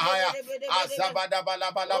mana mahaya. Azabada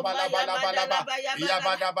balabala balabala balaba.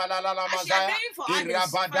 Iyabada balala as you are mazaya. doing for others,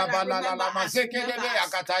 Irabada Father, remember balala us, mazeke remember debe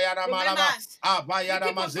us. akatayara Remember malaba. us. We Abayara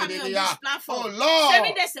keep on coming on mazedibia. this platform Oh Lord,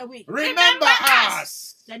 7 days a week. remember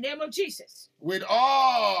us. The name of Jesus. With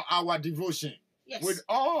all our devotion, Yes. with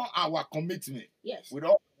all our commitment, Yes. with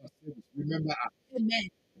all our service, remember us. Amen.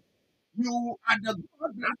 You are the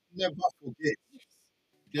God that never forgets. Yes.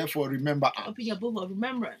 Therefore, remember us. Open your book of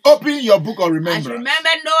remembrance. Open your book of As remembrance. remember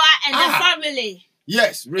Noah and the family.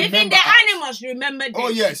 Yes, remember even the us. animals remember them. Oh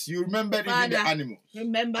yes, you remembered even the Father, animals.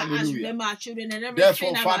 Remember us, Hallelujah. remember our children and everything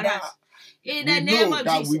Therefore, about Father, us. In we the name know of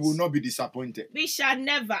that Jesus, we will not be disappointed. we shall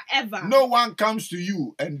never, ever No one comes to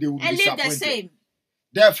you and they will be and live disappointed. the same.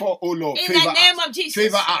 Therefore, oh Lord, In favor the name us. of Jesus.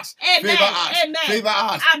 Favor us. Amen. Favor us. Amen. Favor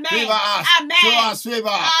us. Amen. Favor us. Amen. Show us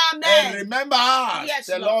favor. Amen. And remember us. Yes,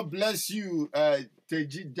 the Lord. Lord bless you,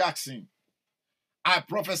 Teji Jackson. I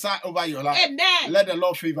prophesy over your life. Amen. Let the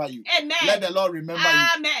Lord favor you. Amen. Let the Lord remember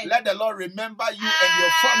Amen. you. Let the Lord remember you and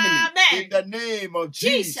your family. Amen. In the name of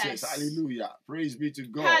Jesus. Jesus. Hallelujah. Praise be to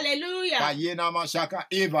God. Hallelujah. Kayena Mashaka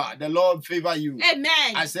Eva. The Lord favor you.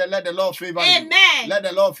 Amen. I said, let the Lord favor Amen. you. Let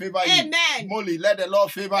the Lord favor you. Amen. Molly, let the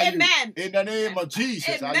Lord favor Amen. you. In the name of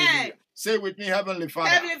Jesus. Amen. Hallelujah. Say with me, Heavenly Father.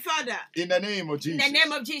 Heavenly Father. In the name of Jesus. In the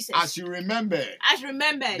name of Jesus. As you remember.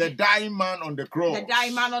 The dying man on the cross. The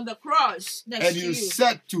dying man on the cross. And you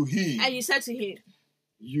said to him. And you said to him.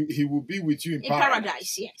 He will be with you in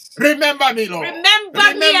paradise. Yes. Remember me, Lord.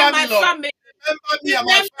 Remember me and my family. Remember me and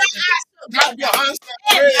my family. Clap your hands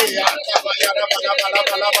and pray.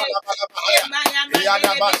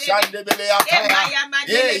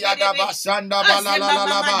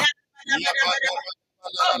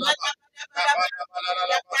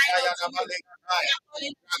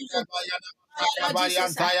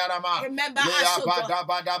 Remember us, O God.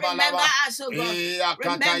 Remember us, O God.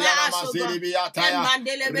 Remember us, O God.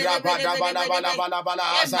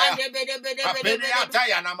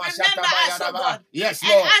 Yes,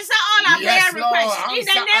 and Lord. answer all our Yes, prayer Lord. requests in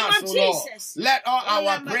the name Answer of us, Lord. Jesus. Let all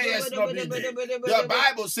our prayers not be vain. The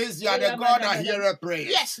Bible says you are the God that heareth prayers.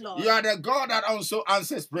 Yes, Lord. You are the God that also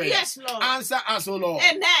answers prayers. Yes, Lord. Answer us, O Lord.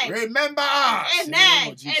 Amen. Remember us.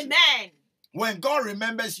 Amen. Amen. When God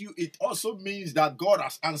remembers you, it also means that God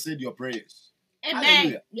has answered your prayers. Amen.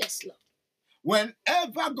 Hallelujah. Yes, Lord.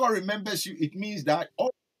 Whenever God remembers you, it means that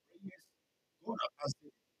all prayers God has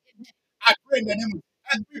answered. I pray in the name of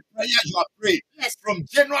every prayer you have prayed, yes, from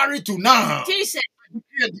January to now. Jesus. I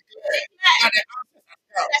decree and declare that the answers have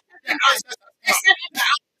come. The answers have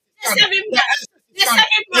come. The answers have come.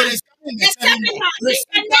 It is coming in the 7 months.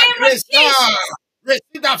 Receive that grace now.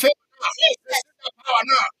 Receive that favor now. Receive that power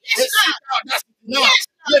now. Receive that audacity now.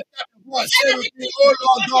 Lift up your voice. Say with me, oh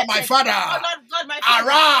Lord God, my Father. Oh Lord God, my Father.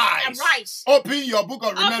 Arise. Open your book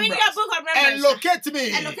of remembrance. And locate me.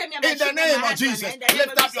 In the name of Jesus.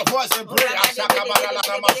 Lift up your voice and pray.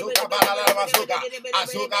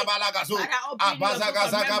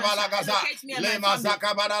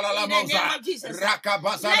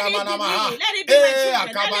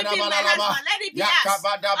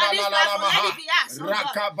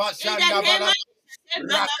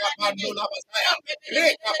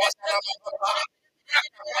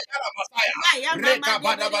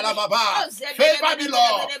 Favor me,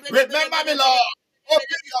 Lord. Remember me, Lord. Open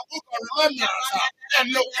your book of remembrance and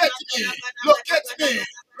locate me. Locate me.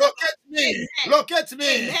 Locate me. Locate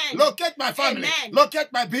me. Locate my family.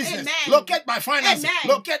 Locate my business. Locate my finances.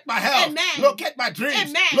 Locate my health. Locate my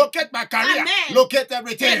dreams. Locate my career. Locate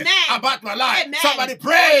everything about my life. Somebody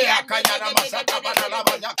pray.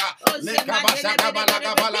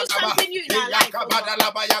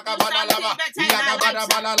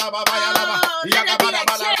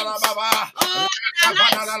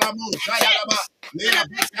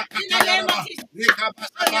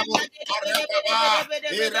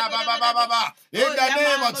 In the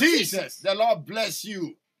name of Jesus, the Lord bless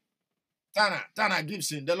you. Tana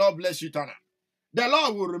Gibson, the Lord bless you, Tana. The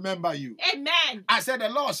Lord will remember you. Amen. I said the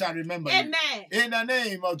Lord shall remember Amen. you. In the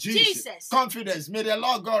name of Jesus. Jesus. Confidence. May the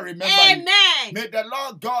Lord God remember Amen. you. May the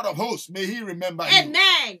Lord God of hosts, may he remember Amen.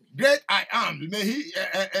 you. Great I am.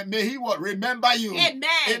 May he what? Remember you. Amen.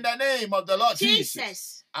 In the name of the Lord Jesus.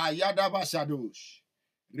 Jesus. Ayadaba Shadosh.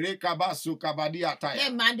 Rekabasu kabadia taya.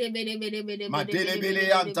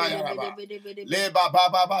 Madelebele antaya raba. Leba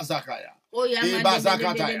baba zakaya. Eba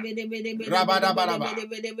zakataya. Rabadabaraba.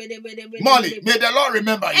 Molly, may the Lord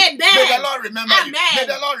remember you. Amen. May the Lord remember Amen. you. May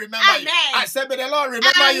the Lord remember you. I said, may the Lord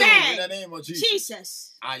remember you in the name of Jesus.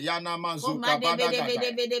 Jesus. Ayana mazuka badagata.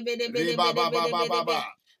 Reba baba baba.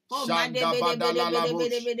 Shanda badala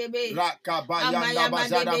Rakabayanda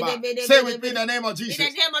bazadaba. Say with me in the name of Jesus. In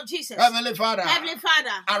the name of Jesus. Heavenly Father. Heavenly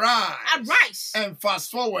Father. Arise. Arise. And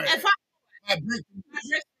fast forward. My breakthrough.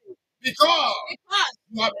 Because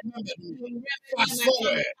you have remembered me. Fast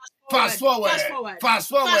forward. Fast forward. Fast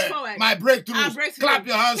forward. My breakthrough. Clap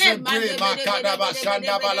your hands and pray. Makadaba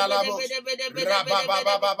shanda balalabo.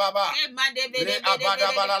 Rabababababa. Re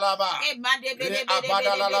abada balalaba. Re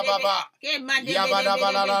abada lalababa. Yabada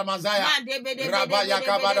balala mazaya. Rabaya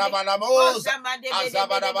kabada balamos.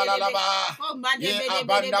 Azabada balalaba. Ye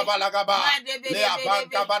abanda balagaba. Le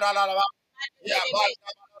abanda balalaba. Ye abanda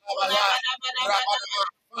balalaba.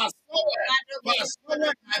 Fast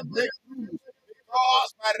forward my breakthrough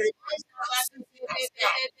because my remembrance season has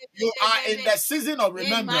come. You are in the season of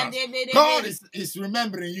remembrance. God is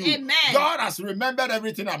remembering you. Amen. God has remembered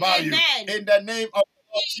everything about you. In the name of the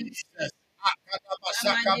Lord Jesus.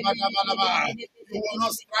 You will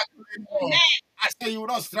not struggle anymore. I say you will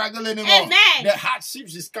not struggle anymore. Amen. The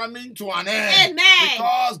hardships is coming to an end. Amen.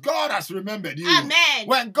 Because God has remembered you. Amen.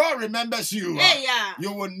 When God remembers you,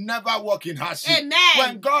 you will never walk in hardship. Amen.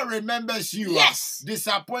 When God remembers you, yes.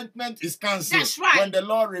 Disappointment is cancelled. That's right. When the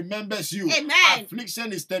Lord remembers you, Amen.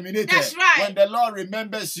 Affliction is terminated. That's right. When the Lord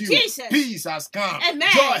remembers you, Jesus. Peace has come. Amen.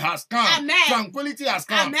 Joy has come. Amen. Tranquility has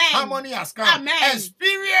come. Amen. Harmony has come. Amen.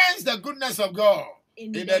 Experience the goodness of God.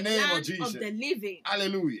 In the the name land of Jesus. Of the living.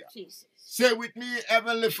 Hallelujah. Jesus. Say with me,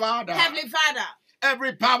 Heavenly Father. Heavenly Father.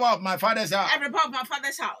 Every power of my father's house. Every power of my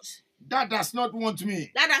father's house. That does not want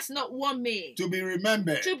me. That does not want me. To be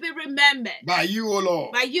remembered. To be remembered. By you, O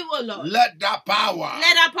Lord. By you, O Lord. Let that power.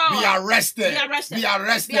 Let that power. Be arrested. Be arrested. Be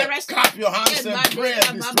arrested. Be arrested. Clap your hands and pray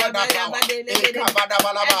and destroy that power.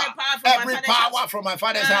 Every power from my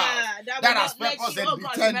father's house. That has purpose and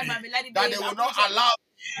determined. That they will not allow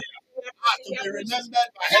to be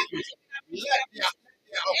remembered by heaven. Let their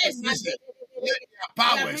opposition. Let their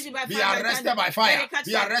powers be arrested by fire.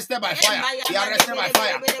 Be arrested by fire. Be arrested by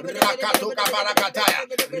fire. Rakatuka barakataya.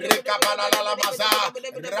 Rekabanala maza.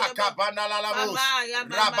 Rakabanala mus.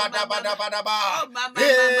 Rabadabadabadaba.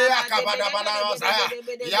 Akabadabadabazaya.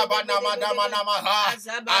 Yabanamadamanamaha.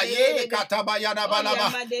 Aye katabayadabalaba.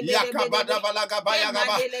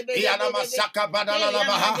 Yakabadabalagabayagaba.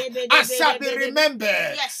 Yanamasakabadalabaha. I shall be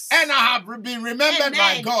remembered. Yes. And I have been remembered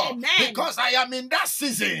by God. Amen. Because I am in that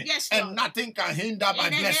season. Yes, and nothing can hinder my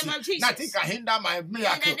blessing. Nothing can hinder my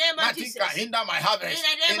miracle. Nothing can hinder my harvest.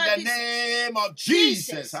 In the name of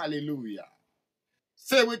Jesus. Hallelujah.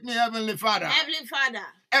 Say with me, Heavenly Father. Heavenly Father.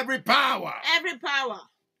 Every power. Every power.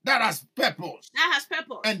 That has purpose. That has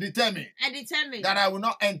purpose. And determined. That I will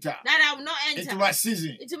not enter. That I will not enter. Into my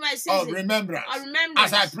season. Into my season. Of remembrance. Of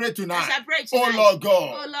remembrance. As I pray tonight. As I pray tonight. Oh Lord God.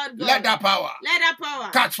 Oh Lord God. Let that power. Let that power.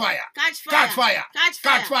 Catch fire. Catch fire. Catch fire. Catch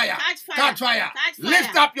fire. Catch fire. Catch fire. Catch fire. Catch fire.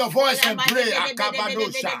 Lift up your voice and pray.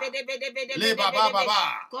 Akabadosha. Leba baba.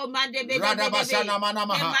 Radabasana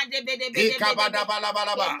manamaha.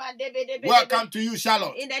 Ikabadabalabalaba. Welcome to you,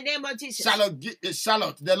 Charlotte. In the name of Jesus.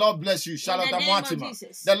 Charlotte, the Lord bless you. Charlotte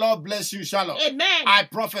Amwatima. The Lord bless you, Charlotte. Amen. I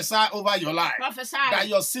prophesy over your life. Prophesy. That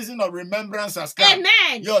your season of remembrance has come.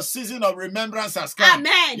 Amen. Your season of remembrance has come.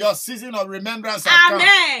 Amen. Your season of remembrance has come.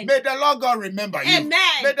 Amen. May the Lord God remember you.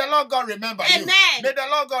 Amen. May the Lord God remember you. Amen. May the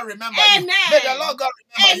Lord God remember Amen. you. May the Lord God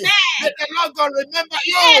remember you. May the Lord God remember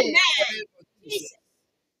you. Amen. Jesus.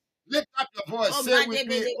 Lift up your voice. Say with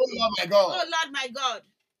me, oh Lord my God. Oh Lord my God.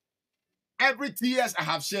 Every tears I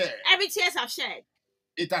have shed. Every tears I've shed.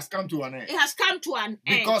 It has come to an end. It has come to an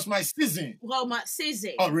end. Because my season. Well, my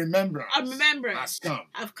season. Of remembrance. Has come.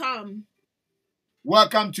 I've come.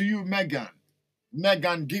 Welcome to you, Megan.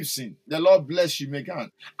 Megan Gibson. The Lord bless you,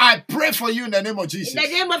 Megan. I pray for you in the name of Jesus. In the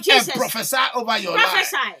name of Jesus. And prophesy over your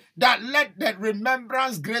life. That let the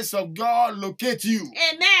remembrance grace of God locate you.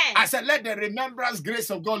 Amen. I said, let the remembrance grace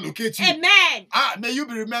of God locate you. Amen. May you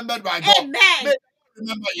be remembered by God. Amen. May the Lord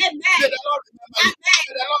remember you. Amen. May the Lord remember you.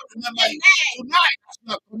 May the Lord remember you. Tonight, as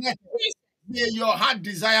you are connected, May your heart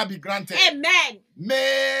desire be granted. Amen.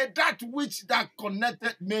 May that which that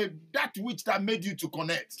made you to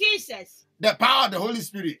connect. Jesus. The power of the Holy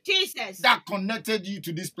Spirit. Jesus. That connected you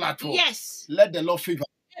to this platform. Yes. Let the Lord favor.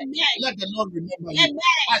 Amen. Let the Lord remember you. Amen.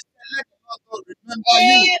 I said, let the Lord remember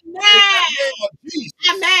you. In the name of Jesus.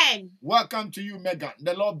 Amen. Welcome to you, Megan.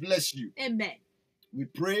 The Lord bless you. Amen. We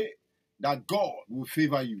pray that God will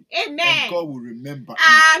favor you. Amen. And God will remember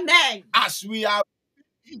you. Amen. As we are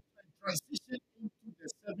in transition into the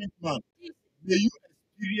 7th month, may you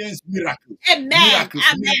experience miracles. Amen. Miracles,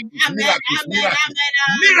 Amen. miracles, Amen. miracles, Amen. miracles.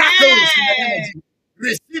 Amen. Miracles in the name of Jesus.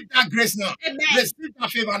 Receive that grace now. Amen. Receive that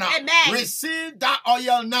favor now. Amen. Receive that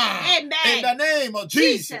oil now. Amen. In the name of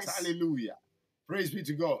Jesus. Jesus. Hallelujah. Praise be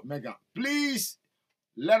to God. Megan, please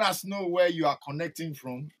let us know where you are connecting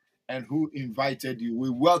from and who invited you. We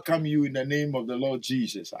welcome you in the name of the Lord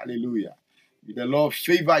Jesus. Hallelujah. May the Lord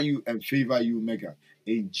favor you and favor you, Megan.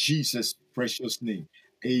 In Jesus' precious name.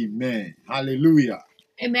 Amen. Hallelujah.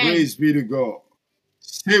 Amen. Praise be to God.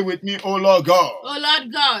 Stay with me, oh Lord God. Oh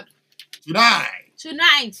Lord God.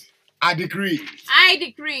 Tonight, I decree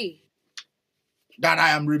that I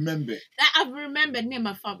am remembered. That I've remembered me and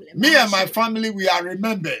my family. Me and my family, we are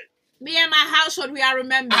remembered. Me and my household, we are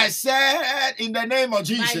remembered. I said in the name of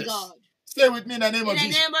Jesus. My God. Stay with me in the name of Jesus.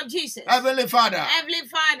 In the name of Jesus. Heavenly Father. Heavenly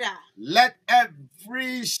Father. Let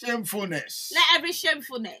every shamefulness. Let every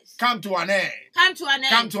shamefulness. Come to an end. Come to an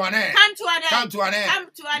end. Come to an end. Come to an end. Come to an end. Come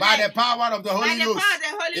to an end. By the power of the Holy By the Ghost. power of the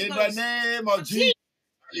Holy Ghost. In the name of Jesus.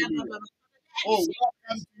 Hallelujah. Oh,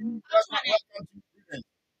 welcome to you. Welcome to you.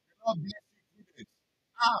 God bless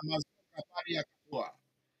you.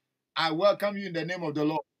 I welcome you in the name of the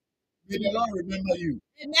Lord. May the Lord remember you.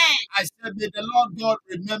 Amen. I said, may the Lord God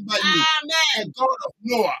remember you. Amen. The God of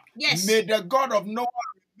Noah. Yes. May the God of Noah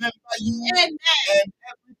remember you. Amen. And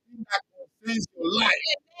everything that concerns your life.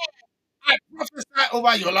 I prophesy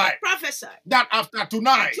over your life. Prophesy. That after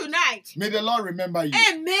tonight. May the Lord remember you.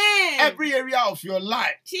 Amen. Every area of your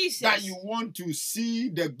life. Jesus. That you want to see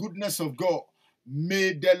the goodness of God.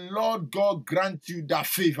 May the Lord God grant you that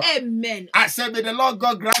favor. Amen. I said, may the Lord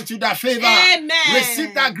God grant you that favor. Amen.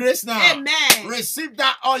 Receive that grace now. Amen. Receive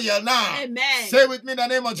that oil now. Amen. Say with me in the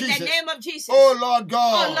name of Jesus. In the name of Jesus. Oh Lord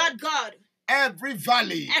God. Oh Lord God. Every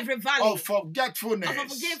valley of forgetfulness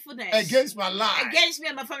against my life, against me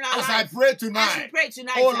and my family, as I pray tonight,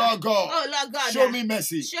 oh Lord God, show me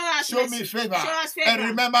mercy, show me favor, and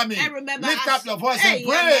remember me. Lift up your voice and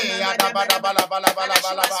pray.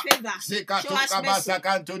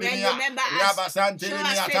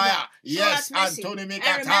 Yes, Antoni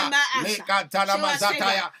Mikata, Lekatana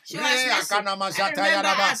Mazataya, Leakana Mazataya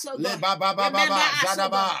Raba, Lebaba Baba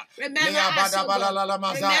Zadaba, Leabada Balala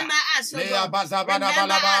Maza, Bazabada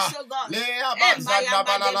Balaba, Lea Bazanda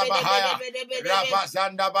Balalabahaya,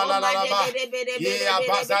 Rabazanda Balalaba, Yea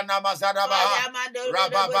Bazana Mazadaba,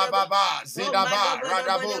 Rabababa, Zidaba,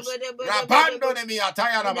 Radabus, Rabando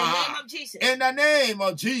Nemiataya Ramaha. In the name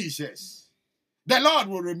of Jesus. The Lord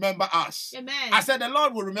will remember us. Amen. I said the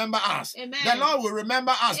Lord will remember us. Amen. The Lord will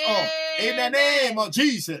remember us all. In the name of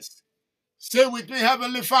Jesus. Say with me,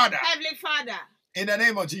 Heavenly Father. Heavenly Father. In the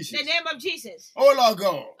name of Jesus. In the name of Jesus. Oh Lord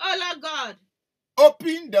God. Oh Lord God.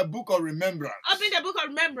 Open the book of remembrance. Open the book of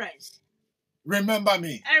remembrance. Remember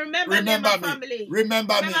me. And remember me and my family.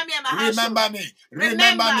 Remember me. Remember me.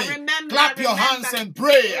 Remember me. Clap your hands and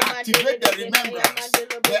pray. Activate the remembrance.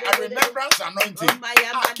 The remembrance anointing.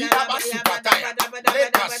 Akira basukataya.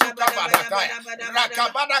 Leka suka badataya.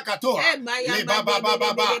 Rakabada katoa. Le baba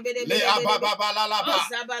baba. Le ababa balalaba.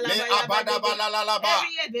 Le abada balalaba.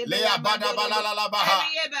 Le abada balalaba.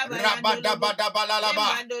 Rabada bada balalaba.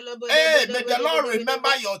 Hey, may the Lord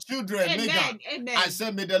remember your children, Megan. Amen. I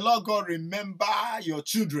said, may the Lord God remember your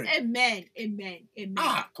children. Amen. Amen. Amen.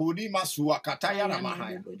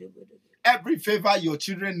 Every favor your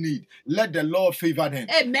children need, let the Lord favor them.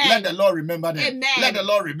 Amen. Let the Lord remember them. Amen. Let the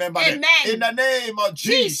Lord remember them. In the name of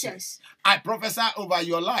Jesus. I prophesy over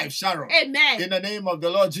your life, Sharon. Amen. In the name of the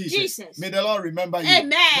Lord Jesus. May the Lord remember you.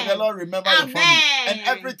 Amen. May the Lord remember your family and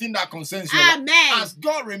everything that concerns you. As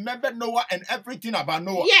God remembered Noah and everything about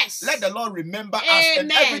Noah. Yes. Let the Lord remember us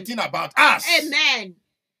and everything about us. Amen.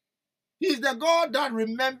 He's the God that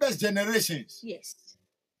remembers generations. Yes.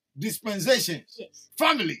 Dispensations. Yes.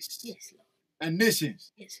 Families. Yes. And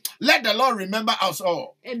nations. Yes. Let the Lord remember us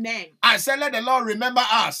all. Amen. I said, let the Lord remember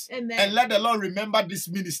us. Amen. And let the Lord remember this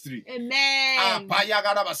ministry. Amen.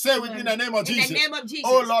 Say with me in the name of Jesus. In the name of Jesus.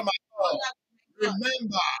 Oh Lord, my God.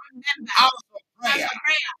 Remember house of prayer.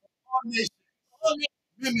 All nations.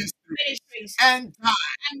 Ministries. End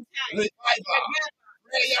time. Revival.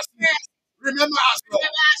 Prayer. Remember us, Lord.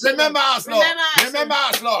 Remember us, Lord. Remember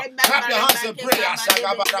us, Lord. Clap your hands and pray.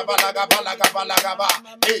 Ashagabadabalagabalagaba.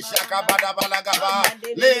 Ishakabadabalagaba.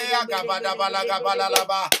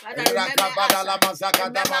 Leagabadabalagabalaba.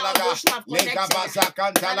 Rakabadalamazakadabalaga.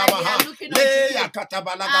 Legabazakantalabaha.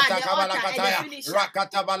 Leakatabalagatakabalagataya.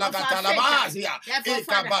 Rakatabalagatalabasia.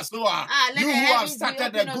 Ikabasua. You who have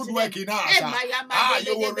started a good work in us,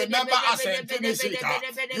 you will remember us and finish it.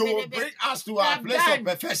 You will bring us to our place of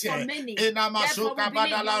perfection. In Amasuka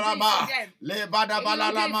Badalarama, Le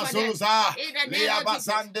Badabalama Zuza, Le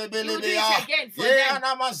Abazande Belibia,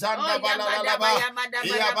 Yanamazanda Balalaba,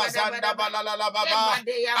 Yabazanda Balalababa.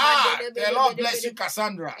 The Lord bless you,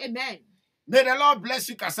 Cassandra. Amen. May the Lord bless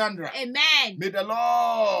you, Cassandra. Amen. May the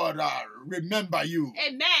Lord remember you.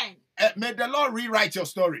 Amen. May the Lord rewrite your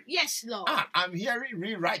story. Yes, Lord. I'm hearing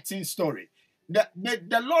rewriting story. May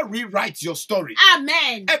the Lord rewrite your story.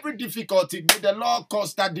 Amen. Every difficulty, may the Lord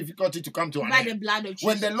cause that difficulty to come to an end. By the blood of Jesus.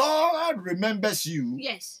 When the Lord remembers you,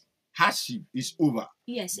 yes, hardship is over.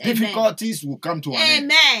 Yes, difficulties will come to an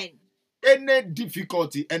end. Amen. Any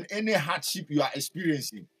difficulty and any hardship you are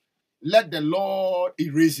experiencing, let the Lord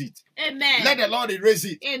erase it. Amen. Let the Lord erase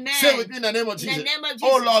it. Amen. Say with me in the name of Jesus. In the name of Jesus.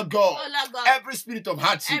 Oh Lord God, oh Lord God, every spirit of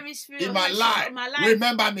hardship in my life,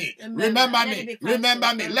 remember me. Remember me.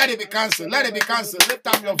 Remember me. Let it be cancelled. Let it be cancelled. Lift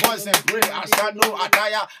up your voice and pray. Asano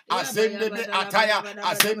ataya, asendebe ataya,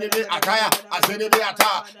 asendebe ataya, asendebe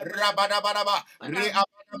ataya, rabadabadaba, re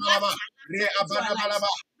abadabalaba, re abadabalaba,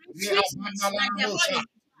 re abadabalaba.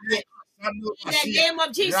 In the name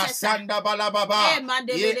of Jesus. Rasanda balababa.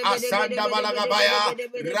 Ye asanda balagabaya.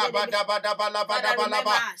 Rabadabada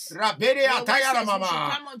balabada. Rabere ataya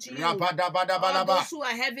mama. Rabada balaba. Those who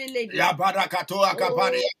are heavy laden. Yabada katoa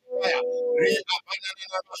kapari. Re abada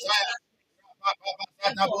masaya.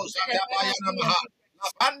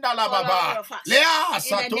 Andala baba, Lea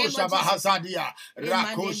Satosha Bahasadia,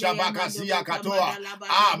 Rakosha Bakazia Katoa.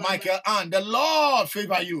 Michael Ann, the Lord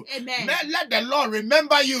favor you. Amen. Let the Lord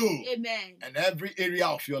remember you. Amen. In every area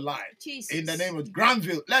of your life. Jesus. In the name of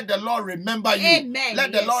Granville, let the Lord remember you. Amen.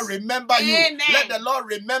 Let the Lord remember you. Amen. Let the Lord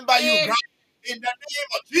remember you. In the name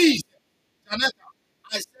of Jesus. Janetta,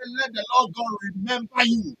 I said, let the Lord God remember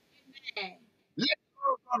you. Amen. Let the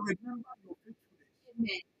Lord God remember your faithfulness.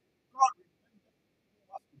 Amen.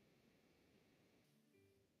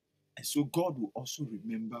 And so God will also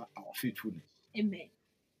remember our faithfulness. Amen.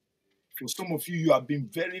 For some of you, you have been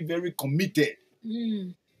very, very committed.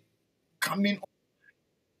 Coming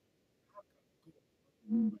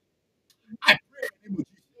on. I pray in the name of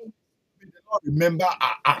Jesus. May the Lord remember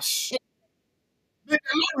us. May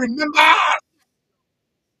the Lord remember us.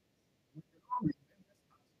 May the Lord remember us.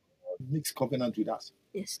 God makes covenant with us.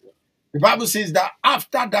 Yes, Lord. The Bible says that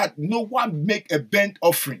after that, no one make a burnt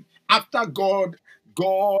offering. After God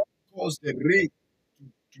caused the rain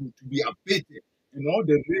to be abated and all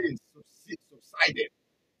the rain subsided,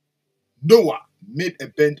 Noah made a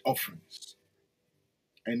burnt offerings.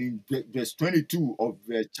 And in verse 22 of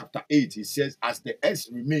chapter 8, he says, as the earth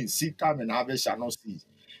remains, seed time and harvest shall not cease.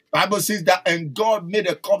 Bible says that, and God made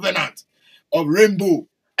a covenant of rainbow,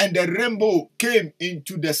 and the rainbow came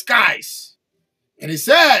into the skies. And he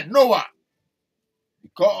said, Noah,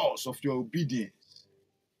 because of your obedience,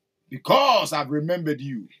 because I've remembered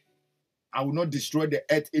you, I will not destroy the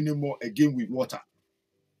earth anymore again with water.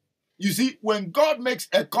 You see, when God makes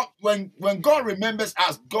when God remembers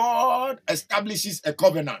us, God establishes a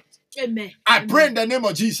covenant. Amen. I pray in the name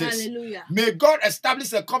of Jesus. Hallelujah. May God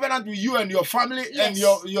establish a covenant with you and your family and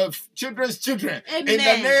your children's children. Amen. In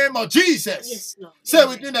the name of Jesus. Yes, Lord. Say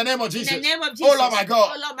with me in the name of Jesus. In the name of Jesus. Oh Lord my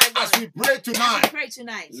God. Oh Lord my God. As we pray tonight,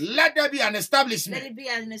 let there be an establishment. Let it be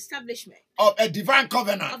an establishment Of a divine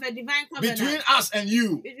covenant. Of a divine covenant. Between us and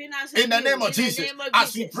you. Between us and in the name of Jesus.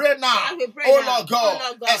 As we pray now. Oh Lord God.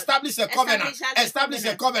 Establish a covenant. Establish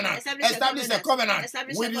a covenant. Establish a covenant.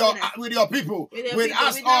 With your people. With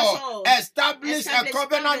us all. Establish a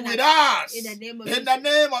covenant with us. In the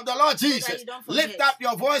name of the Lord Jesus. Lift up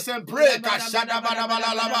your voice and pray.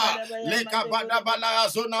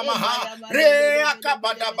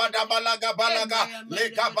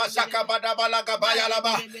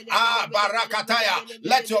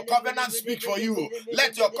 Let your covenant speak for you.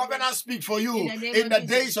 Let your covenant speak for you in the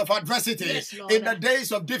days of adversity, in the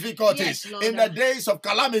days of difficulties, in the days of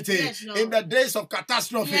calamity, in the days of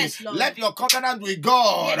catastrophe. Let your covenant with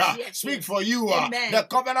God speak for you. The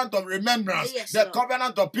covenant of remembrance, the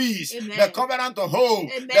covenant of peace, the covenant of hope,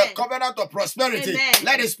 the covenant of prosperity.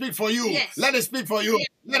 Let it speak for you. Let it speak for you.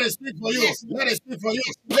 Let it speak for you. Yes, Let Lord. it speak for you.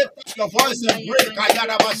 Lift up your voice and pray.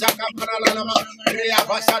 Kayada Bashaka Paralalama. Ria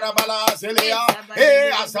Bashada Bala Zelia.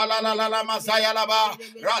 Eh, Asalalala Masaya Laba.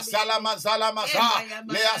 Rasala Masala Masa.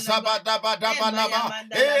 Lea Sabada Badabalaba.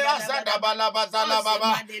 Eh, Asada Balabazala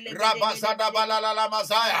Baba. Rabasada Balala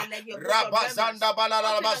Masaya. Rabasanda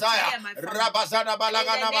Balala Masaya. Rabasada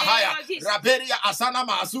Balagana Mahaya. Raberia Asana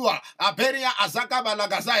Masua. Aberia Azaka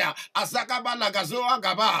Balagazaya. Azaka Balagazoa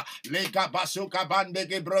Gaba. Leka Basuka Bande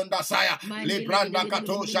Gebronda Saya. Libranda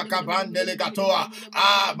Katosha Kabande Legatoa.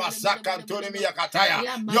 Ah, Masaka Antonimi Yakataya.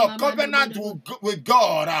 Your covenant with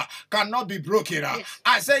God cannot be broken.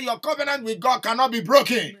 I say your covenant with God cannot be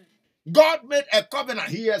broken. God made a covenant.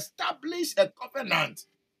 He established a covenant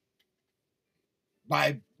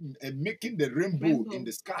by making the rainbow in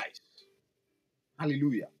the skies.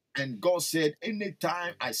 Hallelujah. And God said,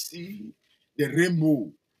 anytime I see the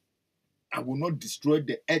rainbow, I will not destroy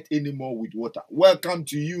the earth anymore with water. Welcome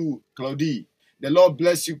to you, Claudie. The Lord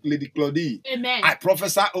bless you, Lady Claudie. Amen. I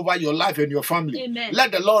prophesy over your life and your family. Amen.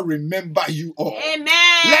 Let the Lord remember you all. Amen.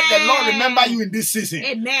 Let the Lord remember you in this season.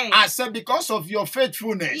 Amen. I said, because of your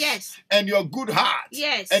faithfulness, yes, and your good heart,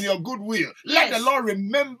 yes, and your goodwill, yes, let the Lord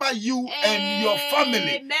remember you and your family.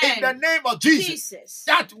 Amen. In the name of Jesus. Jesus.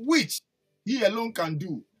 That which He alone can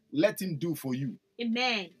do, let Him do for you.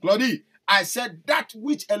 Amen. Claudie, I said that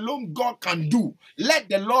which alone God can do. Let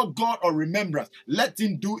the Lord God of remembrance, let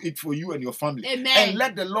Him do it for you and your family. Amen. And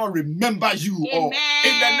let the Lord remember you all. Amen.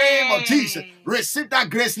 In the name of Jesus, receive that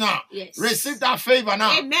grace now. Yes. Receive that favor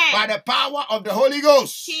now. Amen. By the power of the Holy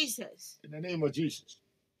Ghost. Jesus. In the name of Jesus.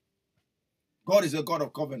 God is a God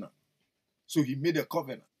of covenant. So He made a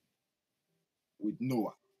covenant with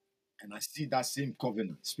Noah. And I see that same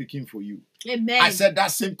covenant speaking for you. Amen. I said that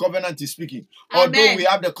same covenant is speaking. Amen. Although we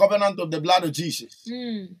have the covenant of the blood of Jesus.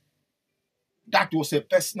 Mm. That was a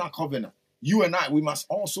personal covenant. You and I, we must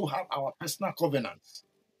also have our personal covenants.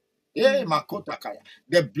 Yeah, Makotakaya.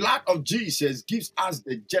 The blood of Jesus gives us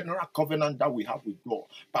the general covenant that we have with God.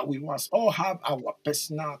 But we must all have our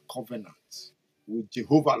personal covenants with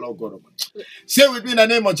Jehovah, Lord God Almighty. Say with me in the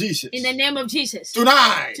name of Jesus. In the name of Jesus.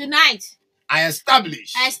 Tonight. I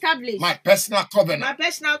establish my personal covenant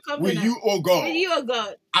with you, O God. With you, O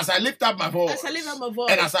God. As I lift up my voice.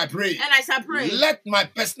 And as I pray. Let my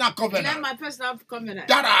personal covenant.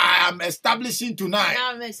 That I am establishing tonight.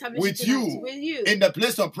 With you. In the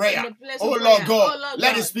place of prayer. Oh Lord God.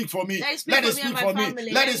 Let it speak for me. Let it speak for me.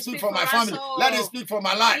 Let it speak for my family. Let it speak for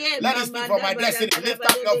my life. Let it speak for my destiny. Lift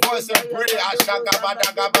up your voice and pray.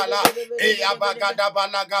 Ashagabadagabala.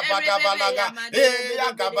 Eyabagadabalagabadabalaga.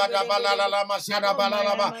 Eyagabadabalala. Masada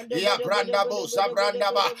balalaba, ya branda bosa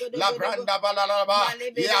branda ba, la branda balalaba,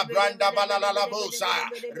 ya branda balalala bosa,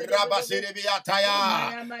 rabasiri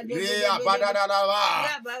biataya, ya badadalaba,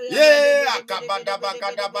 ya kabada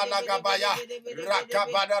bagada balagabaya,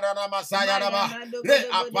 rakabada masaya raba, re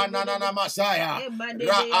apanana masaya,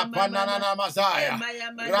 ra apanana masaya,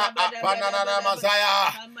 ra apanana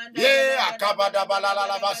masaya, ya kabada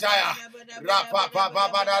balala masaya, rapa papa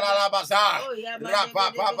badala basa,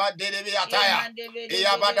 rapa papa delibi ataya.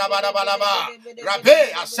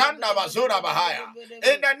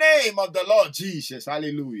 In the name of the Lord Jesus,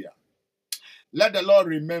 hallelujah. Let the Lord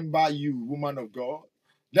remember you, woman of God.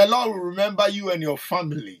 The Lord will remember you and your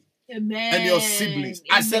family. Amen. And your siblings.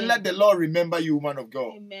 Amen. I said, let the Lord remember you, woman of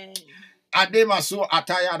God. Amen.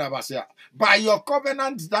 By your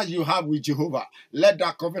covenant that you have with Jehovah, let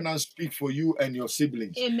that covenant speak for you and your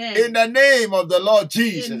siblings. Amen. In the name of the Lord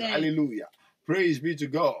Jesus, amen. Hallelujah. Praise be to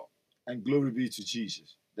God. And glory be to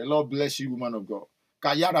Jesus. The Lord bless you, woman of God.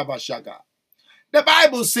 The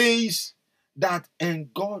Bible says that,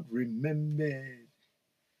 and God remembered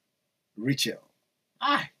Rachel.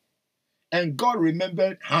 And God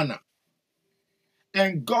remembered Hannah.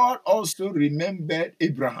 And God also remembered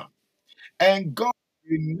Abraham. And God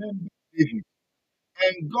remembered David.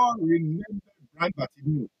 And God remembered Brian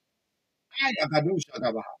Bartimaeus.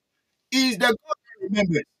 Is the God that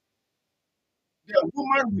remembers the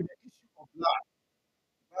woman with the issue of blood.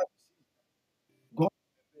 God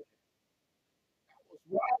was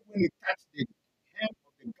why when he touched the hem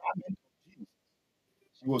of the garment of Jesus,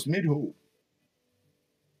 she was made whole.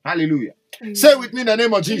 Hallelujah. Mm. Say with me in the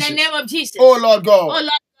name of Jesus. In the name of Jesus. Oh Lord God. Oh Lord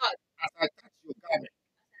God. As I touch your garment,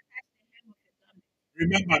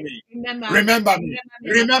 Remember me. Remember Remember me.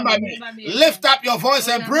 Remember me. Lift up your voice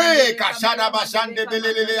and pray. Kashada bashande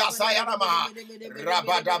belelele asayarama.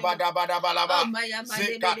 Rabadabadabalaba.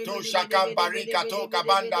 Zikato shakambari kato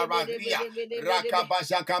kabanda ragia.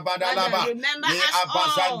 Rakabashakabadalaba. Le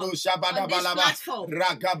abazando shabadabalaba.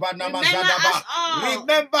 Ragabanamazadaba.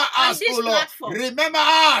 Remember us, O Lord. Remember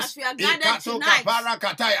us. Ikato kapara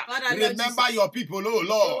kataya. Remember your people, O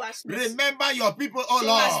Lord. Remember your people, O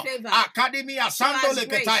Lord. Academy asando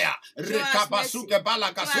leketaya. Rekapasuke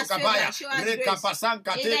balakasuka baya.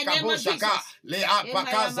 Rekapasanka te kaboshaka. Le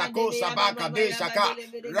apakaza ko sabaka de shaka.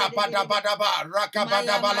 Rabadabadaba.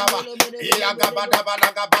 Rakabadabalaba.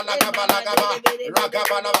 Iagabadabalagabalagabalagaba.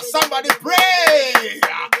 Rakabalaba. Somebody pray.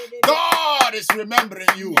 God is remembering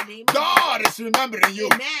you. God is remembering you.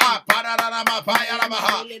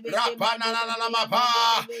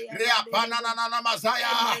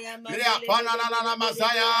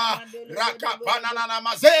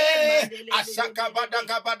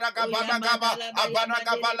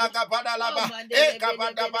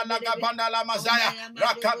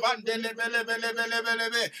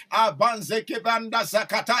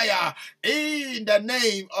 In the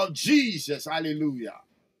name of Jesus. Hallelujah.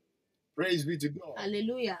 Praise be to God.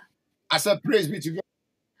 Hallelujah. I said, praise be to God.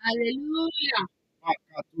 Hallelujah.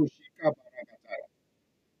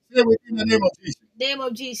 Say within the name of Jesus. Name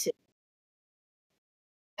of Jesus.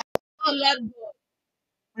 Oh Lord God.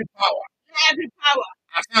 Every power Every power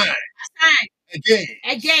assigned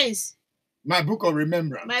against my book of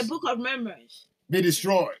remembrance. My book of remembrance. Be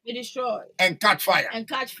destroyed. Be destroyed. And catch fire. And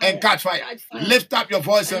catch fire. And catch fire. Lift up your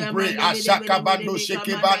voice and pray. Ashaka bando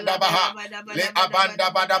sheke banda baha. Le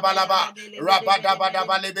abanda badabalaba. Rabada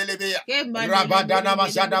badabalebelebe. Rabadana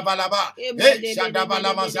masada balaba. Hey,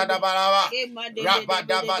 shadabala masada balaba.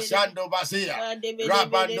 Rabada basando basia.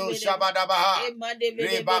 Rabando shabada baha.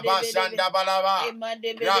 Rebaba shanda balaba.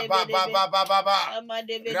 Rababa baba.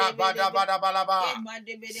 Rabada badabalaba.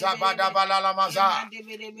 Zabada balala maza.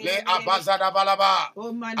 Le abazada balaba.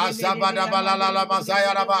 Azabada balala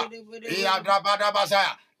mazaya raba. Iadabada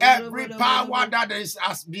bazaya. Every power that is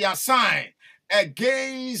as be assigned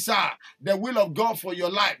against the will of God for your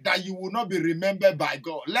life, that you will not be remembered by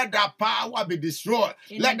God. Let that power be destroyed.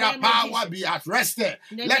 Let that power be arrested.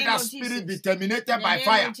 Let that spirit be terminated by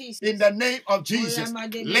fire. In the name of Jesus.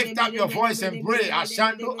 Lift up your voice and pray.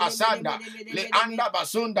 Ashando asanda. Le anda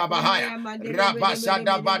basunda bahaya.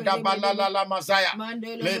 Rabashada badabalala mazaya.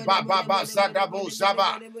 Le baba basada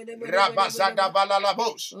bosaba. Rabashada balala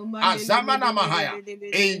bos. Azamana mahaya.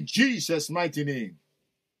 In Jesus' mighty name.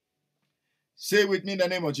 Say with me in the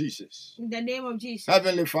name of Jesus. In the name of Jesus.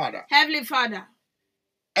 Heavenly Father. Heavenly Father.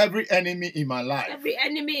 Every enemy in my life. Every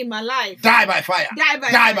enemy in my life. Die by fire. Die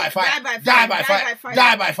by die fire. By fire. Die by fire. Die by fire.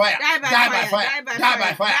 Die by fire. Die by Die by fire. fire. Die by Die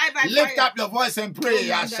by fire. fire. Lift up your voice and pray.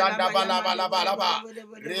 Ashanda bala bala bala ba.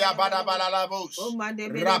 Ria bala bala la bos.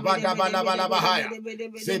 Rabada bala bala bahaya.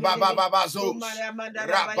 Zeba baba bazos.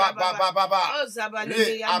 Rababa baba ba.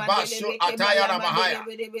 Re abaso ataya na mahaya.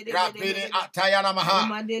 Rabini ataya na maha.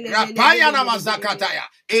 Rapaya na mazakataya.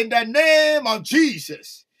 In the name of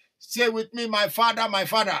Jesus. Say with me, my Father, my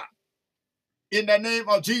Father. In the name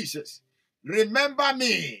of Jesus. Remember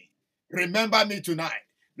me. Remember me tonight.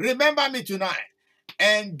 Remember me tonight.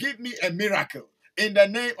 And give me a miracle. In the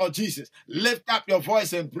name of Jesus. Lift up your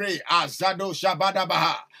voice and pray. Azado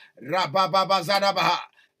Shabadabaha. Rabababa Zadabaha.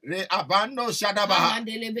 Re abando shadabaha.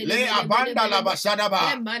 Le abanda laba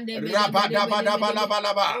shadabaha.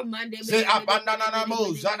 Rabadabadabalaba. Se abanda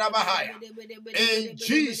nanamo zadabahaya. In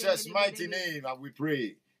Jesus' mighty name we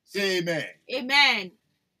pray. Say amen. Amen.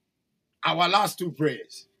 Our last two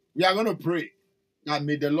prayers. We are going to pray that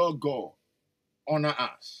may the Lord God honor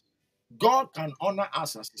us. God can honor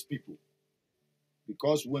us as his people.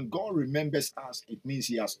 Because when God remembers us, it means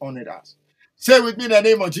he has honored us. Say with me in the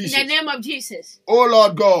name of Jesus. In the name of Jesus. Oh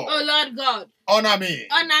Lord God. Oh Lord God. Honor me.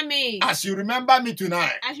 Honor me. As you remember me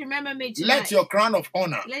tonight. As you remember me tonight. Let your crown of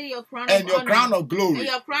honor. Let your crown and of your honor. Crown of glory. And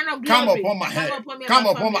your crown of glory. Come upon my head. Come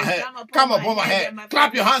upon my head. Come upon my head.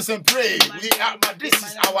 Clap your hands and pray. This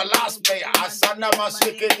is our last prayer. Asanda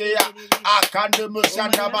masikeya. Akande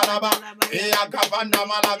musanda balaba. Eya gabanda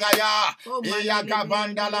malagaya. Eya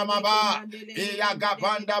gabanda lamaba. Eya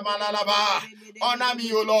gabanda malalaba. Honor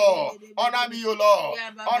me, O Lord. Honor me, O Lord.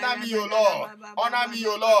 Honor me, O Lord. Honor me,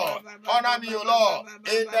 O Lord. Honor me, O Lord.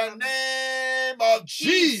 In the name of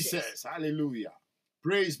Jesus. Hallelujah.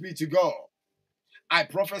 Praise be to God. I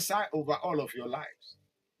prophesy over all of your lives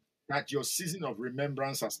that your season of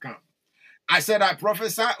remembrance has come. I said, I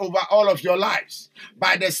prophesy over all of your lives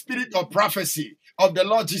by the spirit of prophecy of the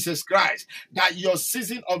Lord Jesus Christ that your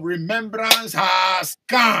season of remembrance has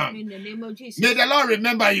come. In the name of Jesus. May the Lord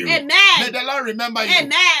remember you. Amen. May the Lord remember you.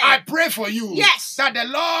 Amen. I pray for you. Yes. That the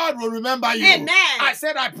Lord will remember you. Amen. I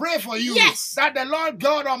said I pray for you. Yes. That the Lord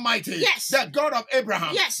God Almighty, yes, the God of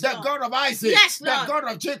Abraham, yes, the Lord, God of Isaac, yes, the Lord, God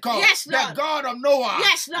of Jacob, yes, the Lord, God of Noah,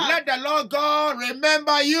 yes, Lord, let the Lord God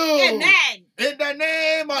remember you. Amen. In the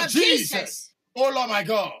name of Jesus. Oh Lord my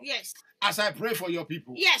God. Yes. As I pray for your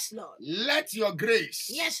people, yes, Lord, let your grace,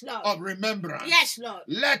 yes, Lord, of remembrance, yes, Lord,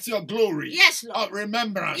 let your glory, yes, Lord, of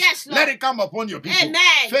remembrance, yes, Lord, let it come upon your people.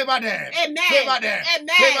 Amen. Favor them, Amen. favor them,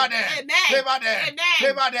 Amen. favor them, Amen. favor them, Amen.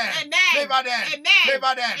 favor them, Amen. favor them, Amen.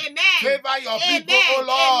 favor them, Amen. favor your people, Amen. oh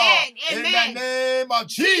Lord, Amen. in the name of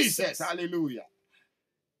Jesus. Jesus. Hallelujah.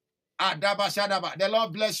 Adaba Shadaba. The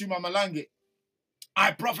Lord bless you, Mama Lange.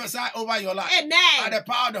 I prophesy over your life. Amen. By the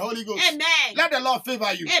power of the Holy Ghost. Amen. Let the Lord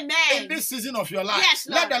favor you. Amen. In this season of your life. Yes,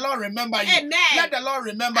 Lord. Let the Lord remember you. Amen. Let the Lord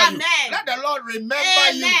remember Amen. you. Let the Lord remember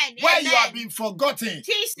Amen. you. Where Amen. you have been forgotten.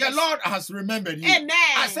 Jesus. The Lord has remembered you. Amen.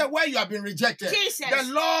 I said where you have been rejected. Jesus.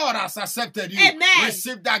 The Lord has accepted you. Amen.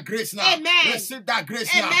 Receive that grace now. Amen. Receive that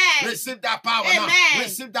grace Amen. now. Receive that power Amen. now.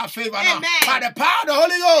 Receive that favor Amen. now. By the power of the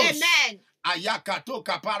Holy Ghost. Amen. Ayakato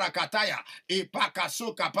kapara kataya,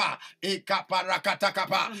 ipakaso kapa, ikaparakata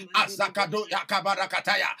kapa, azakado yakabara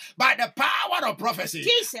kataya. By the power of prophecy,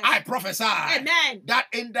 Jesus. I prophesy Amen. that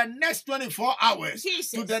in the next 24 hours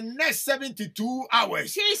Jesus. to the next 72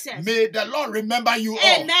 hours, Jesus. may the Lord remember you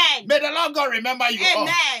all. Amen. May the Lord God remember you all.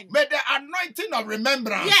 Amen. May the anointing of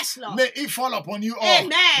remembrance, yes, Lord, may it fall upon you all.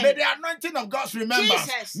 Amen. May the anointing of God's remembrance,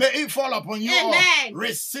 Jesus. may it fall upon you Amen. all.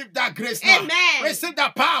 Receive that grace now. Amen. Receive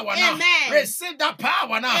that power now. Amen. Receive that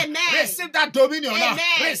power now. Amen. Receive that dominion now.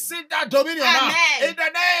 Amen. Receive that dominion now. Amen. In the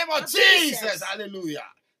name of Jesus. Jesus. Hallelujah.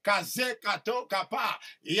 Kazekato kapa.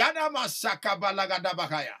 Yanama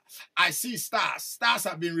sakabalagadabakaya. I see stars. Stars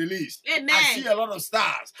have been released. Amen. I see a lot of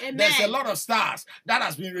stars. Amen. There's a lot of stars that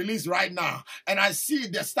has been released right now. And I see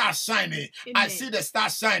the stars shining. Amen. I see the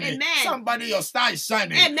stars shining. Amen. Somebody, your star is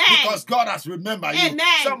shining. Amen. Because God has remembered you. Amen.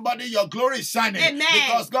 Somebody, your glory is shining. Amen.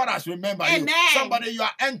 Because God has remembered you. Amen. Somebody, you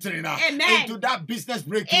are entering Amen. into that business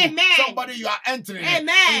breakthrough. Amen. Somebody, you are entering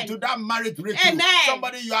Amen. into that marriage breakthrough. Amen.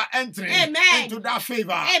 Somebody, you are entering Amen. into that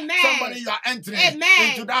favor. Amen. Somebody, you are entering Amen.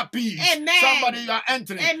 into that peace. Amen. Somebody, you are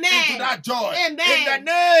entering Amen. into that joy. Amen. In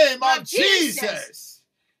the name of Jesus. Jesus.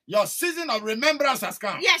 Your season of remembrance has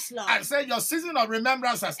come. Yes, Lord. I say your season of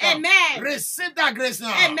remembrance has come. Amen. Receive that grace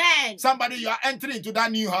now. Amen. Somebody, you are entering into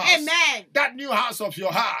that new house. Amen. That new house of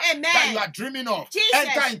your heart. Amen. That you are dreaming of. Jesus.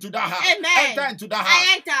 Enter into that house. Amen. Enter into that I house.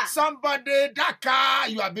 enter. Somebody, that car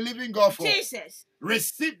you are believing God for. Jesus.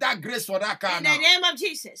 Receive that grace for that car In now. the name of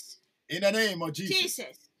Jesus. In the name of Jesus.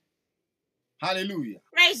 Jesus. Hallelujah.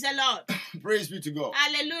 Praise the Lord. Praise be to God.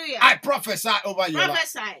 Hallelujah. I prophesy over your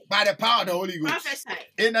Prophesy. life by the power of the Holy Ghost. Prophesy.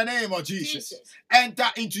 In the name of Jesus. Jesus. Enter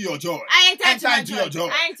into your joy. I enter into your joy.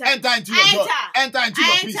 I enter. Enter into your I joy. enter. Enter into I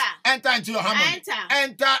your enter. peace. Enter into your harmony. I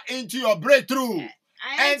enter. into your breakthrough.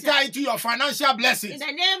 I enter. Into your financial blessings. In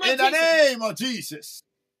the name of In Jesus. the name of Jesus.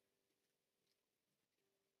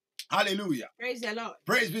 Hallelujah. Praise the Lord.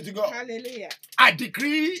 Praise be to God. Hallelujah. I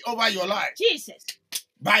decree over your life. Jesus.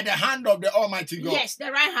 By the hand of the Almighty God. Yes,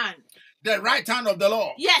 the right hand. The right hand of the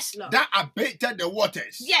Lord. Yes, Lord. That abated the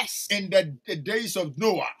waters. Yes. In the days of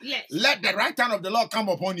Noah. Yes. Let the right hand of the Lord come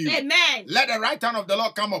upon you. Amen. Let the right hand of the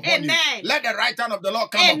Lord come upon Amen. you. Let the right hand of the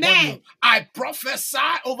Lord come upon you. I prophesy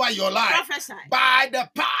over your life. Prophesy. By the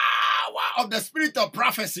power of the spirit of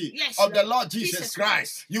prophecy of the Lord Jesus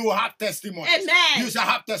Christ. You will have testimony. Amen. You shall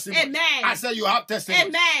have testimony. Amen. I say you have testimony.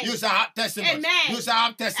 Amen. You shall have testimony. Amen. You shall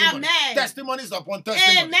have testimony. Amen. Testimonies upon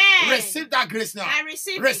testimony. Amen. Receive that grace now. I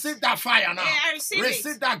receive Receive that fire now. I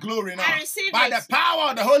receive that glory now. I receive by the power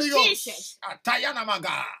of the Holy Ghost. Jesus. Atayana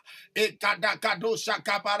maga. Ekadakado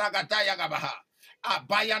shakaparagataya gabaha.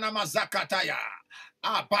 Abayana mazakataya.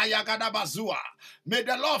 May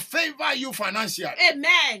the Lord favor you financially.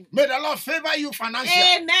 Amen. May the Lord favor you financially.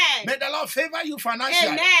 Amen. May the Lord favor you financially.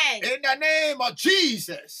 Amen. In the name of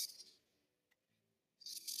Jesus.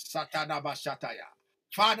 Satadabashataya.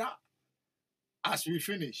 Father, as we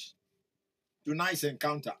finish tonight's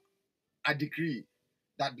encounter, I decree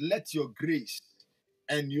that let your grace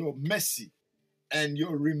and your mercy and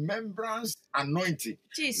your remembrance anointing,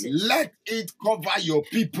 Jesus, let it cover your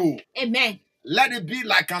people. Amen. Let it be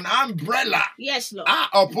like an umbrella. Yes, Lord.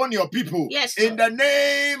 Upon your people. Yes, Lord. In the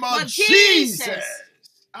name of Jesus.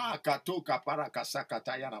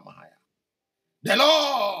 The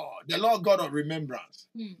Lord God of remembrance,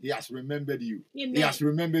 He has remembered you. Amen. He has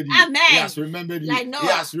remembered you. Amen. He has remembered you. Like Noah. He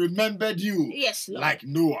has remembered you. Yes, Lord. Like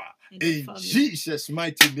Noah. In Jesus'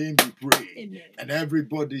 mighty name we pray. Amen. And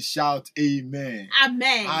everybody shout amen.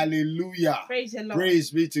 Amen. Hallelujah. Praise the Lord. Praise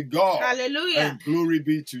be to God. Hallelujah. And glory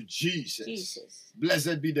be to Jesus. Jesus.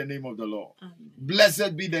 Blessed be the name of the Lord. Amen.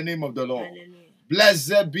 Blessed be the name of the Lord. Hallelujah.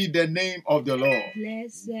 Blessed be the name of the Lord. Blessed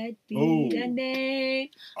be the name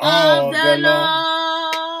of of the Lord.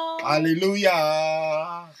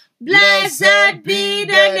 Hallelujah. Blessed be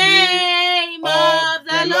the name of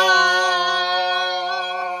the Lord.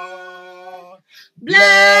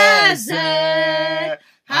 Blessed.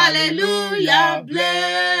 Hallelujah.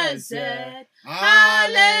 Blessed.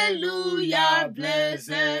 Hallelujah.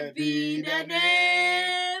 Blessed be the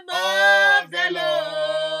name of the Lord.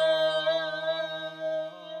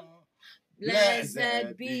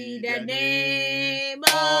 Blessed be the name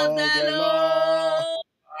of the Lord.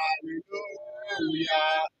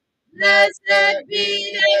 Hallelujah. Blessed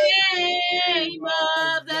be the name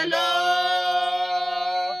of the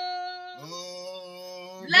Lord.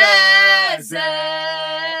 Blessed,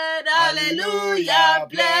 hallelujah,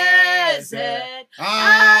 blessed,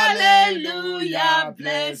 hallelujah,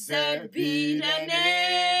 blessed be the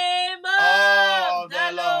name of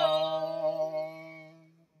the Lord.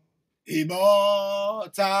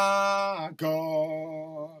 Immortal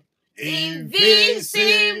God,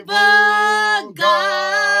 Invisible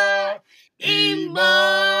God,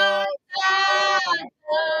 immortal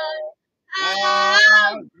God,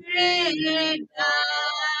 how great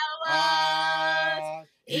thou art.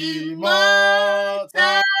 Immortal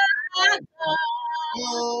God,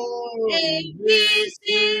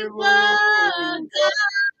 invisible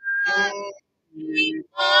God,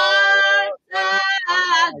 immortal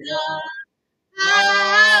God,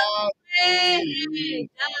 how great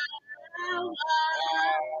thou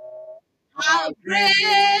art. How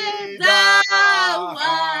great thou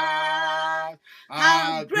art.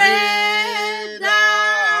 How great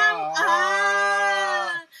thou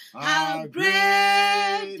art. How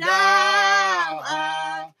great thou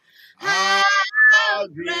art. How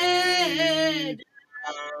great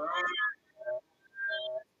thou art.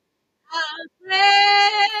 How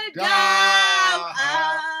great thou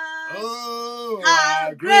art. Oh,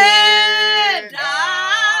 how great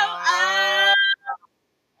thou art.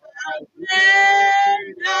 How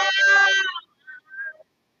great thou art.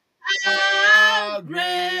 How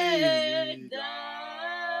great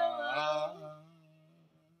thou art.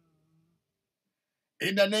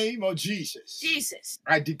 In the name of Jesus, Jesus,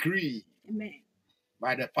 I decree, amen,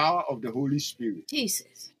 by the power of the Holy Spirit,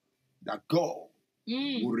 Jesus, that God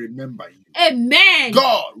will remember you. Amen.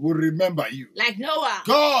 God will remember you. Like Noah.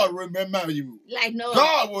 God will remember you. Like Noah.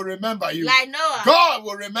 God will remember you. Like Noah. God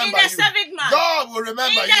will remember in the you. Seventh month. God will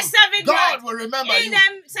remember in you. The seventh God month. will remember in you. The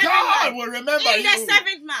seventh God month. will remember in you. The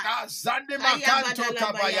seventh month.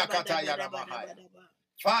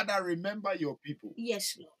 Father, remember your people.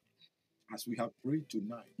 Yes, Lord. As we have prayed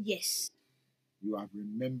tonight. Yes. You have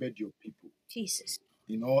remembered your people. Jesus.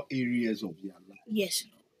 In all areas of their life. Yes,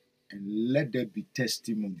 Lord. And let there be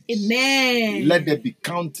testimonies. Amen. Let there be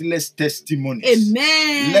countless testimonies.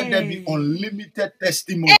 Amen. Let there be unlimited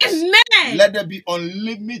testimonies. Amen. Let there be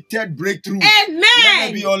unlimited breakthroughs. Amen. Let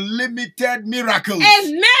there be unlimited miracles.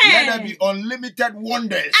 Amen. Let there be unlimited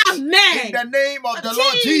wonders. Amen. In the name of the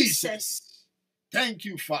Lord Jesus. Thank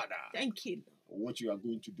you, Father. Thank you, Lord, for what you are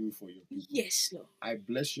going to do for your people. Yes, Lord. I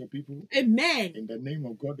bless your people. Amen. In the name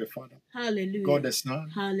of God the Father. Hallelujah. God the Son.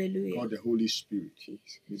 Hallelujah. God the Holy Spirit.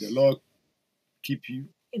 Jesus. May the Lord keep you.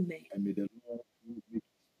 Amen. And may the Lord make his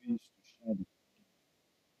face to shine upon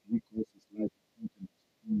you. He calls his life to countenance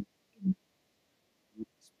upon you. With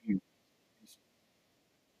his spirit. Peace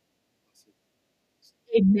of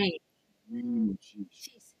God. Amen. In the name of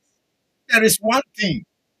Jesus. There is one thing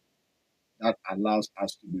that allows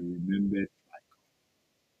us to be remembered by God.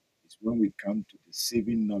 It's when we come to the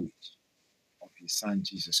saving knowledge of his Son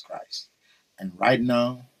Jesus Christ. And right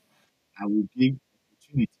now, I will give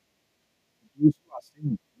opportunity to those who are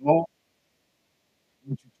saying, Lord, I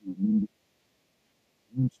want you to remember, I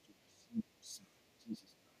want you to receive your Son,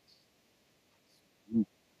 Jesus Christ, as your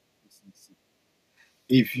personal Savior.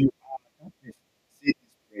 If you are that person, say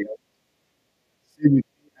this prayer. Say with me,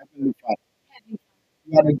 Heavenly Father,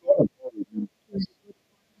 you are the God of all remembrance.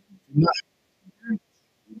 Tonight,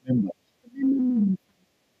 remember,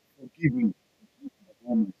 forgive me of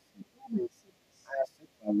all my sins. I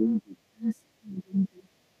accept my wrong ways.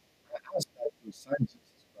 I ask that your Son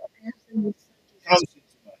Jesus Christ comes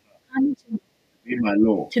into my heart to be my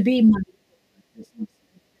Lord. To be my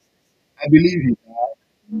I believe he died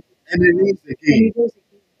And he rose again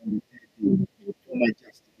on the third day for my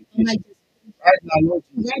justification. Right now, Lord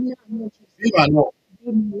Jesus, be my Lord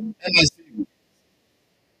and my Savior.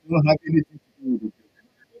 You don't have anything to do with it.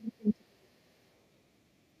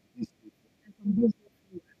 This people in Jesus'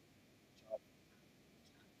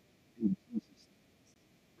 name.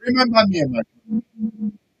 Remember me and my family.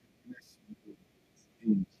 Bless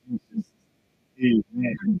you in Jesus' name.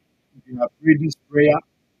 Amen. If you have prayed this prayer,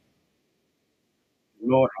 the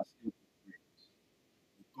Lord has heard your prayers.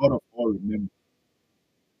 The God of all remember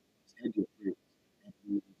has heard your prayers and He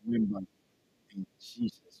will remember you in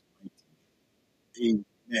Jesus' mighty name.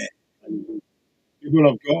 Amen. Hallelujah. People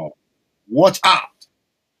of God, watch out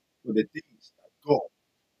for the things that God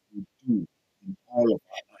will do in all of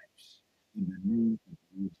our lives. In the name of the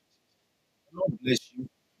Lord Jesus. The Lord bless you.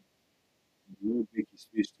 And the Lord make His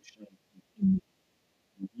face to shine on you.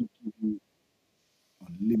 And He give you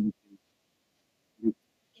unlimited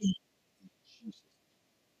victory in Jesus'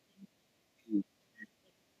 name.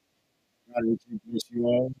 God richly bless you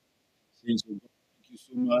all. Saints of God, thank you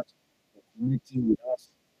so much for connecting with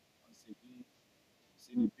us. Once again,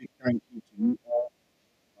 saying a big thank you to you all,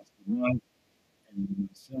 Pastor Mike and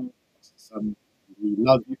myself, Pastor Sam. We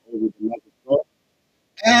love you all with the love of God.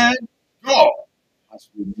 And God has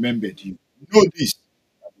remembered you. Know this,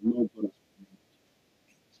 that the Lord God has remembered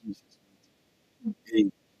you. In Jesus'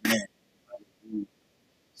 name. Amen. Hallelujah.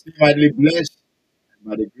 Stay widely blessed. And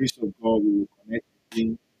by the grace of God, we will connect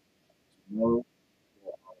again tomorrow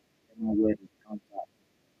for our final word encounter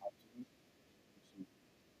afternoon. So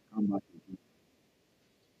come back again.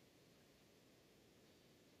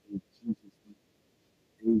 In Jesus'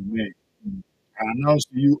 name. Amen. I announce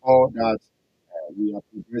to you all that we are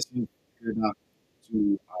progressing further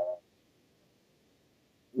to our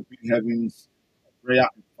open heavens prayer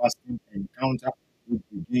and fasting encounter, which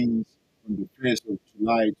begins from the 1st of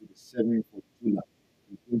July to the 7th of July.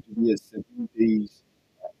 It's going to be a 7 days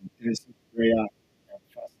intensive prayer and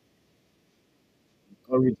fasting.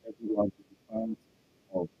 Encourage everyone to be part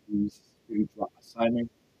of this spiritual assignment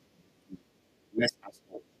to bless us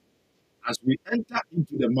all. As we enter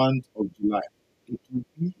into the month of July, it will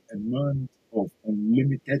be a month of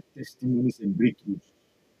unlimited testimonies and breakthroughs.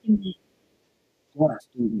 God has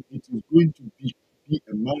told me it is going to be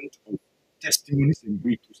a month of testimonies and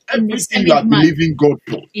breakthroughs. Everything you are believing God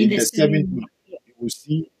for in the seventh month, you will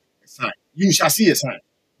see a sign. You shall see a sign.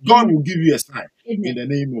 God will give you a sign in the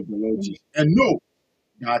name of the Lord Jesus. And know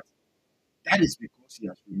that that is because He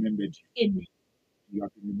has remembered you. You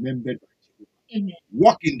have been remembered by Jehovah.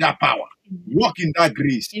 Walk in that power. Walk in that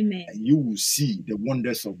grace. And you will see the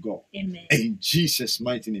wonders of God. In Jesus'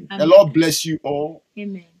 mighty name. The Lord bless you all.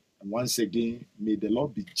 And once again, may the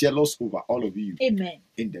Lord be jealous over all of you. In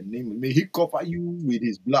the name, may He cover you with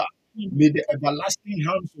His blood. May the everlasting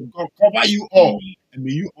hands of God cover you all. And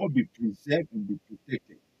may you all be preserved and be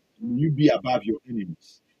protected. And may you be above your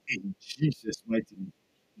enemies. In Jesus' mighty name.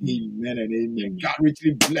 Amen and amen. God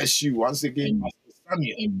richly bless you. Once again, Pastor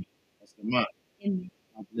Samuel, Pastor Man,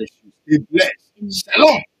 God bless you. Stay blessed.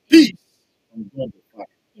 Shalom. Peace from God the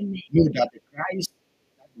Father. Know that the Christ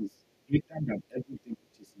that is greater than everything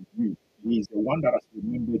which is in you, He is the one that has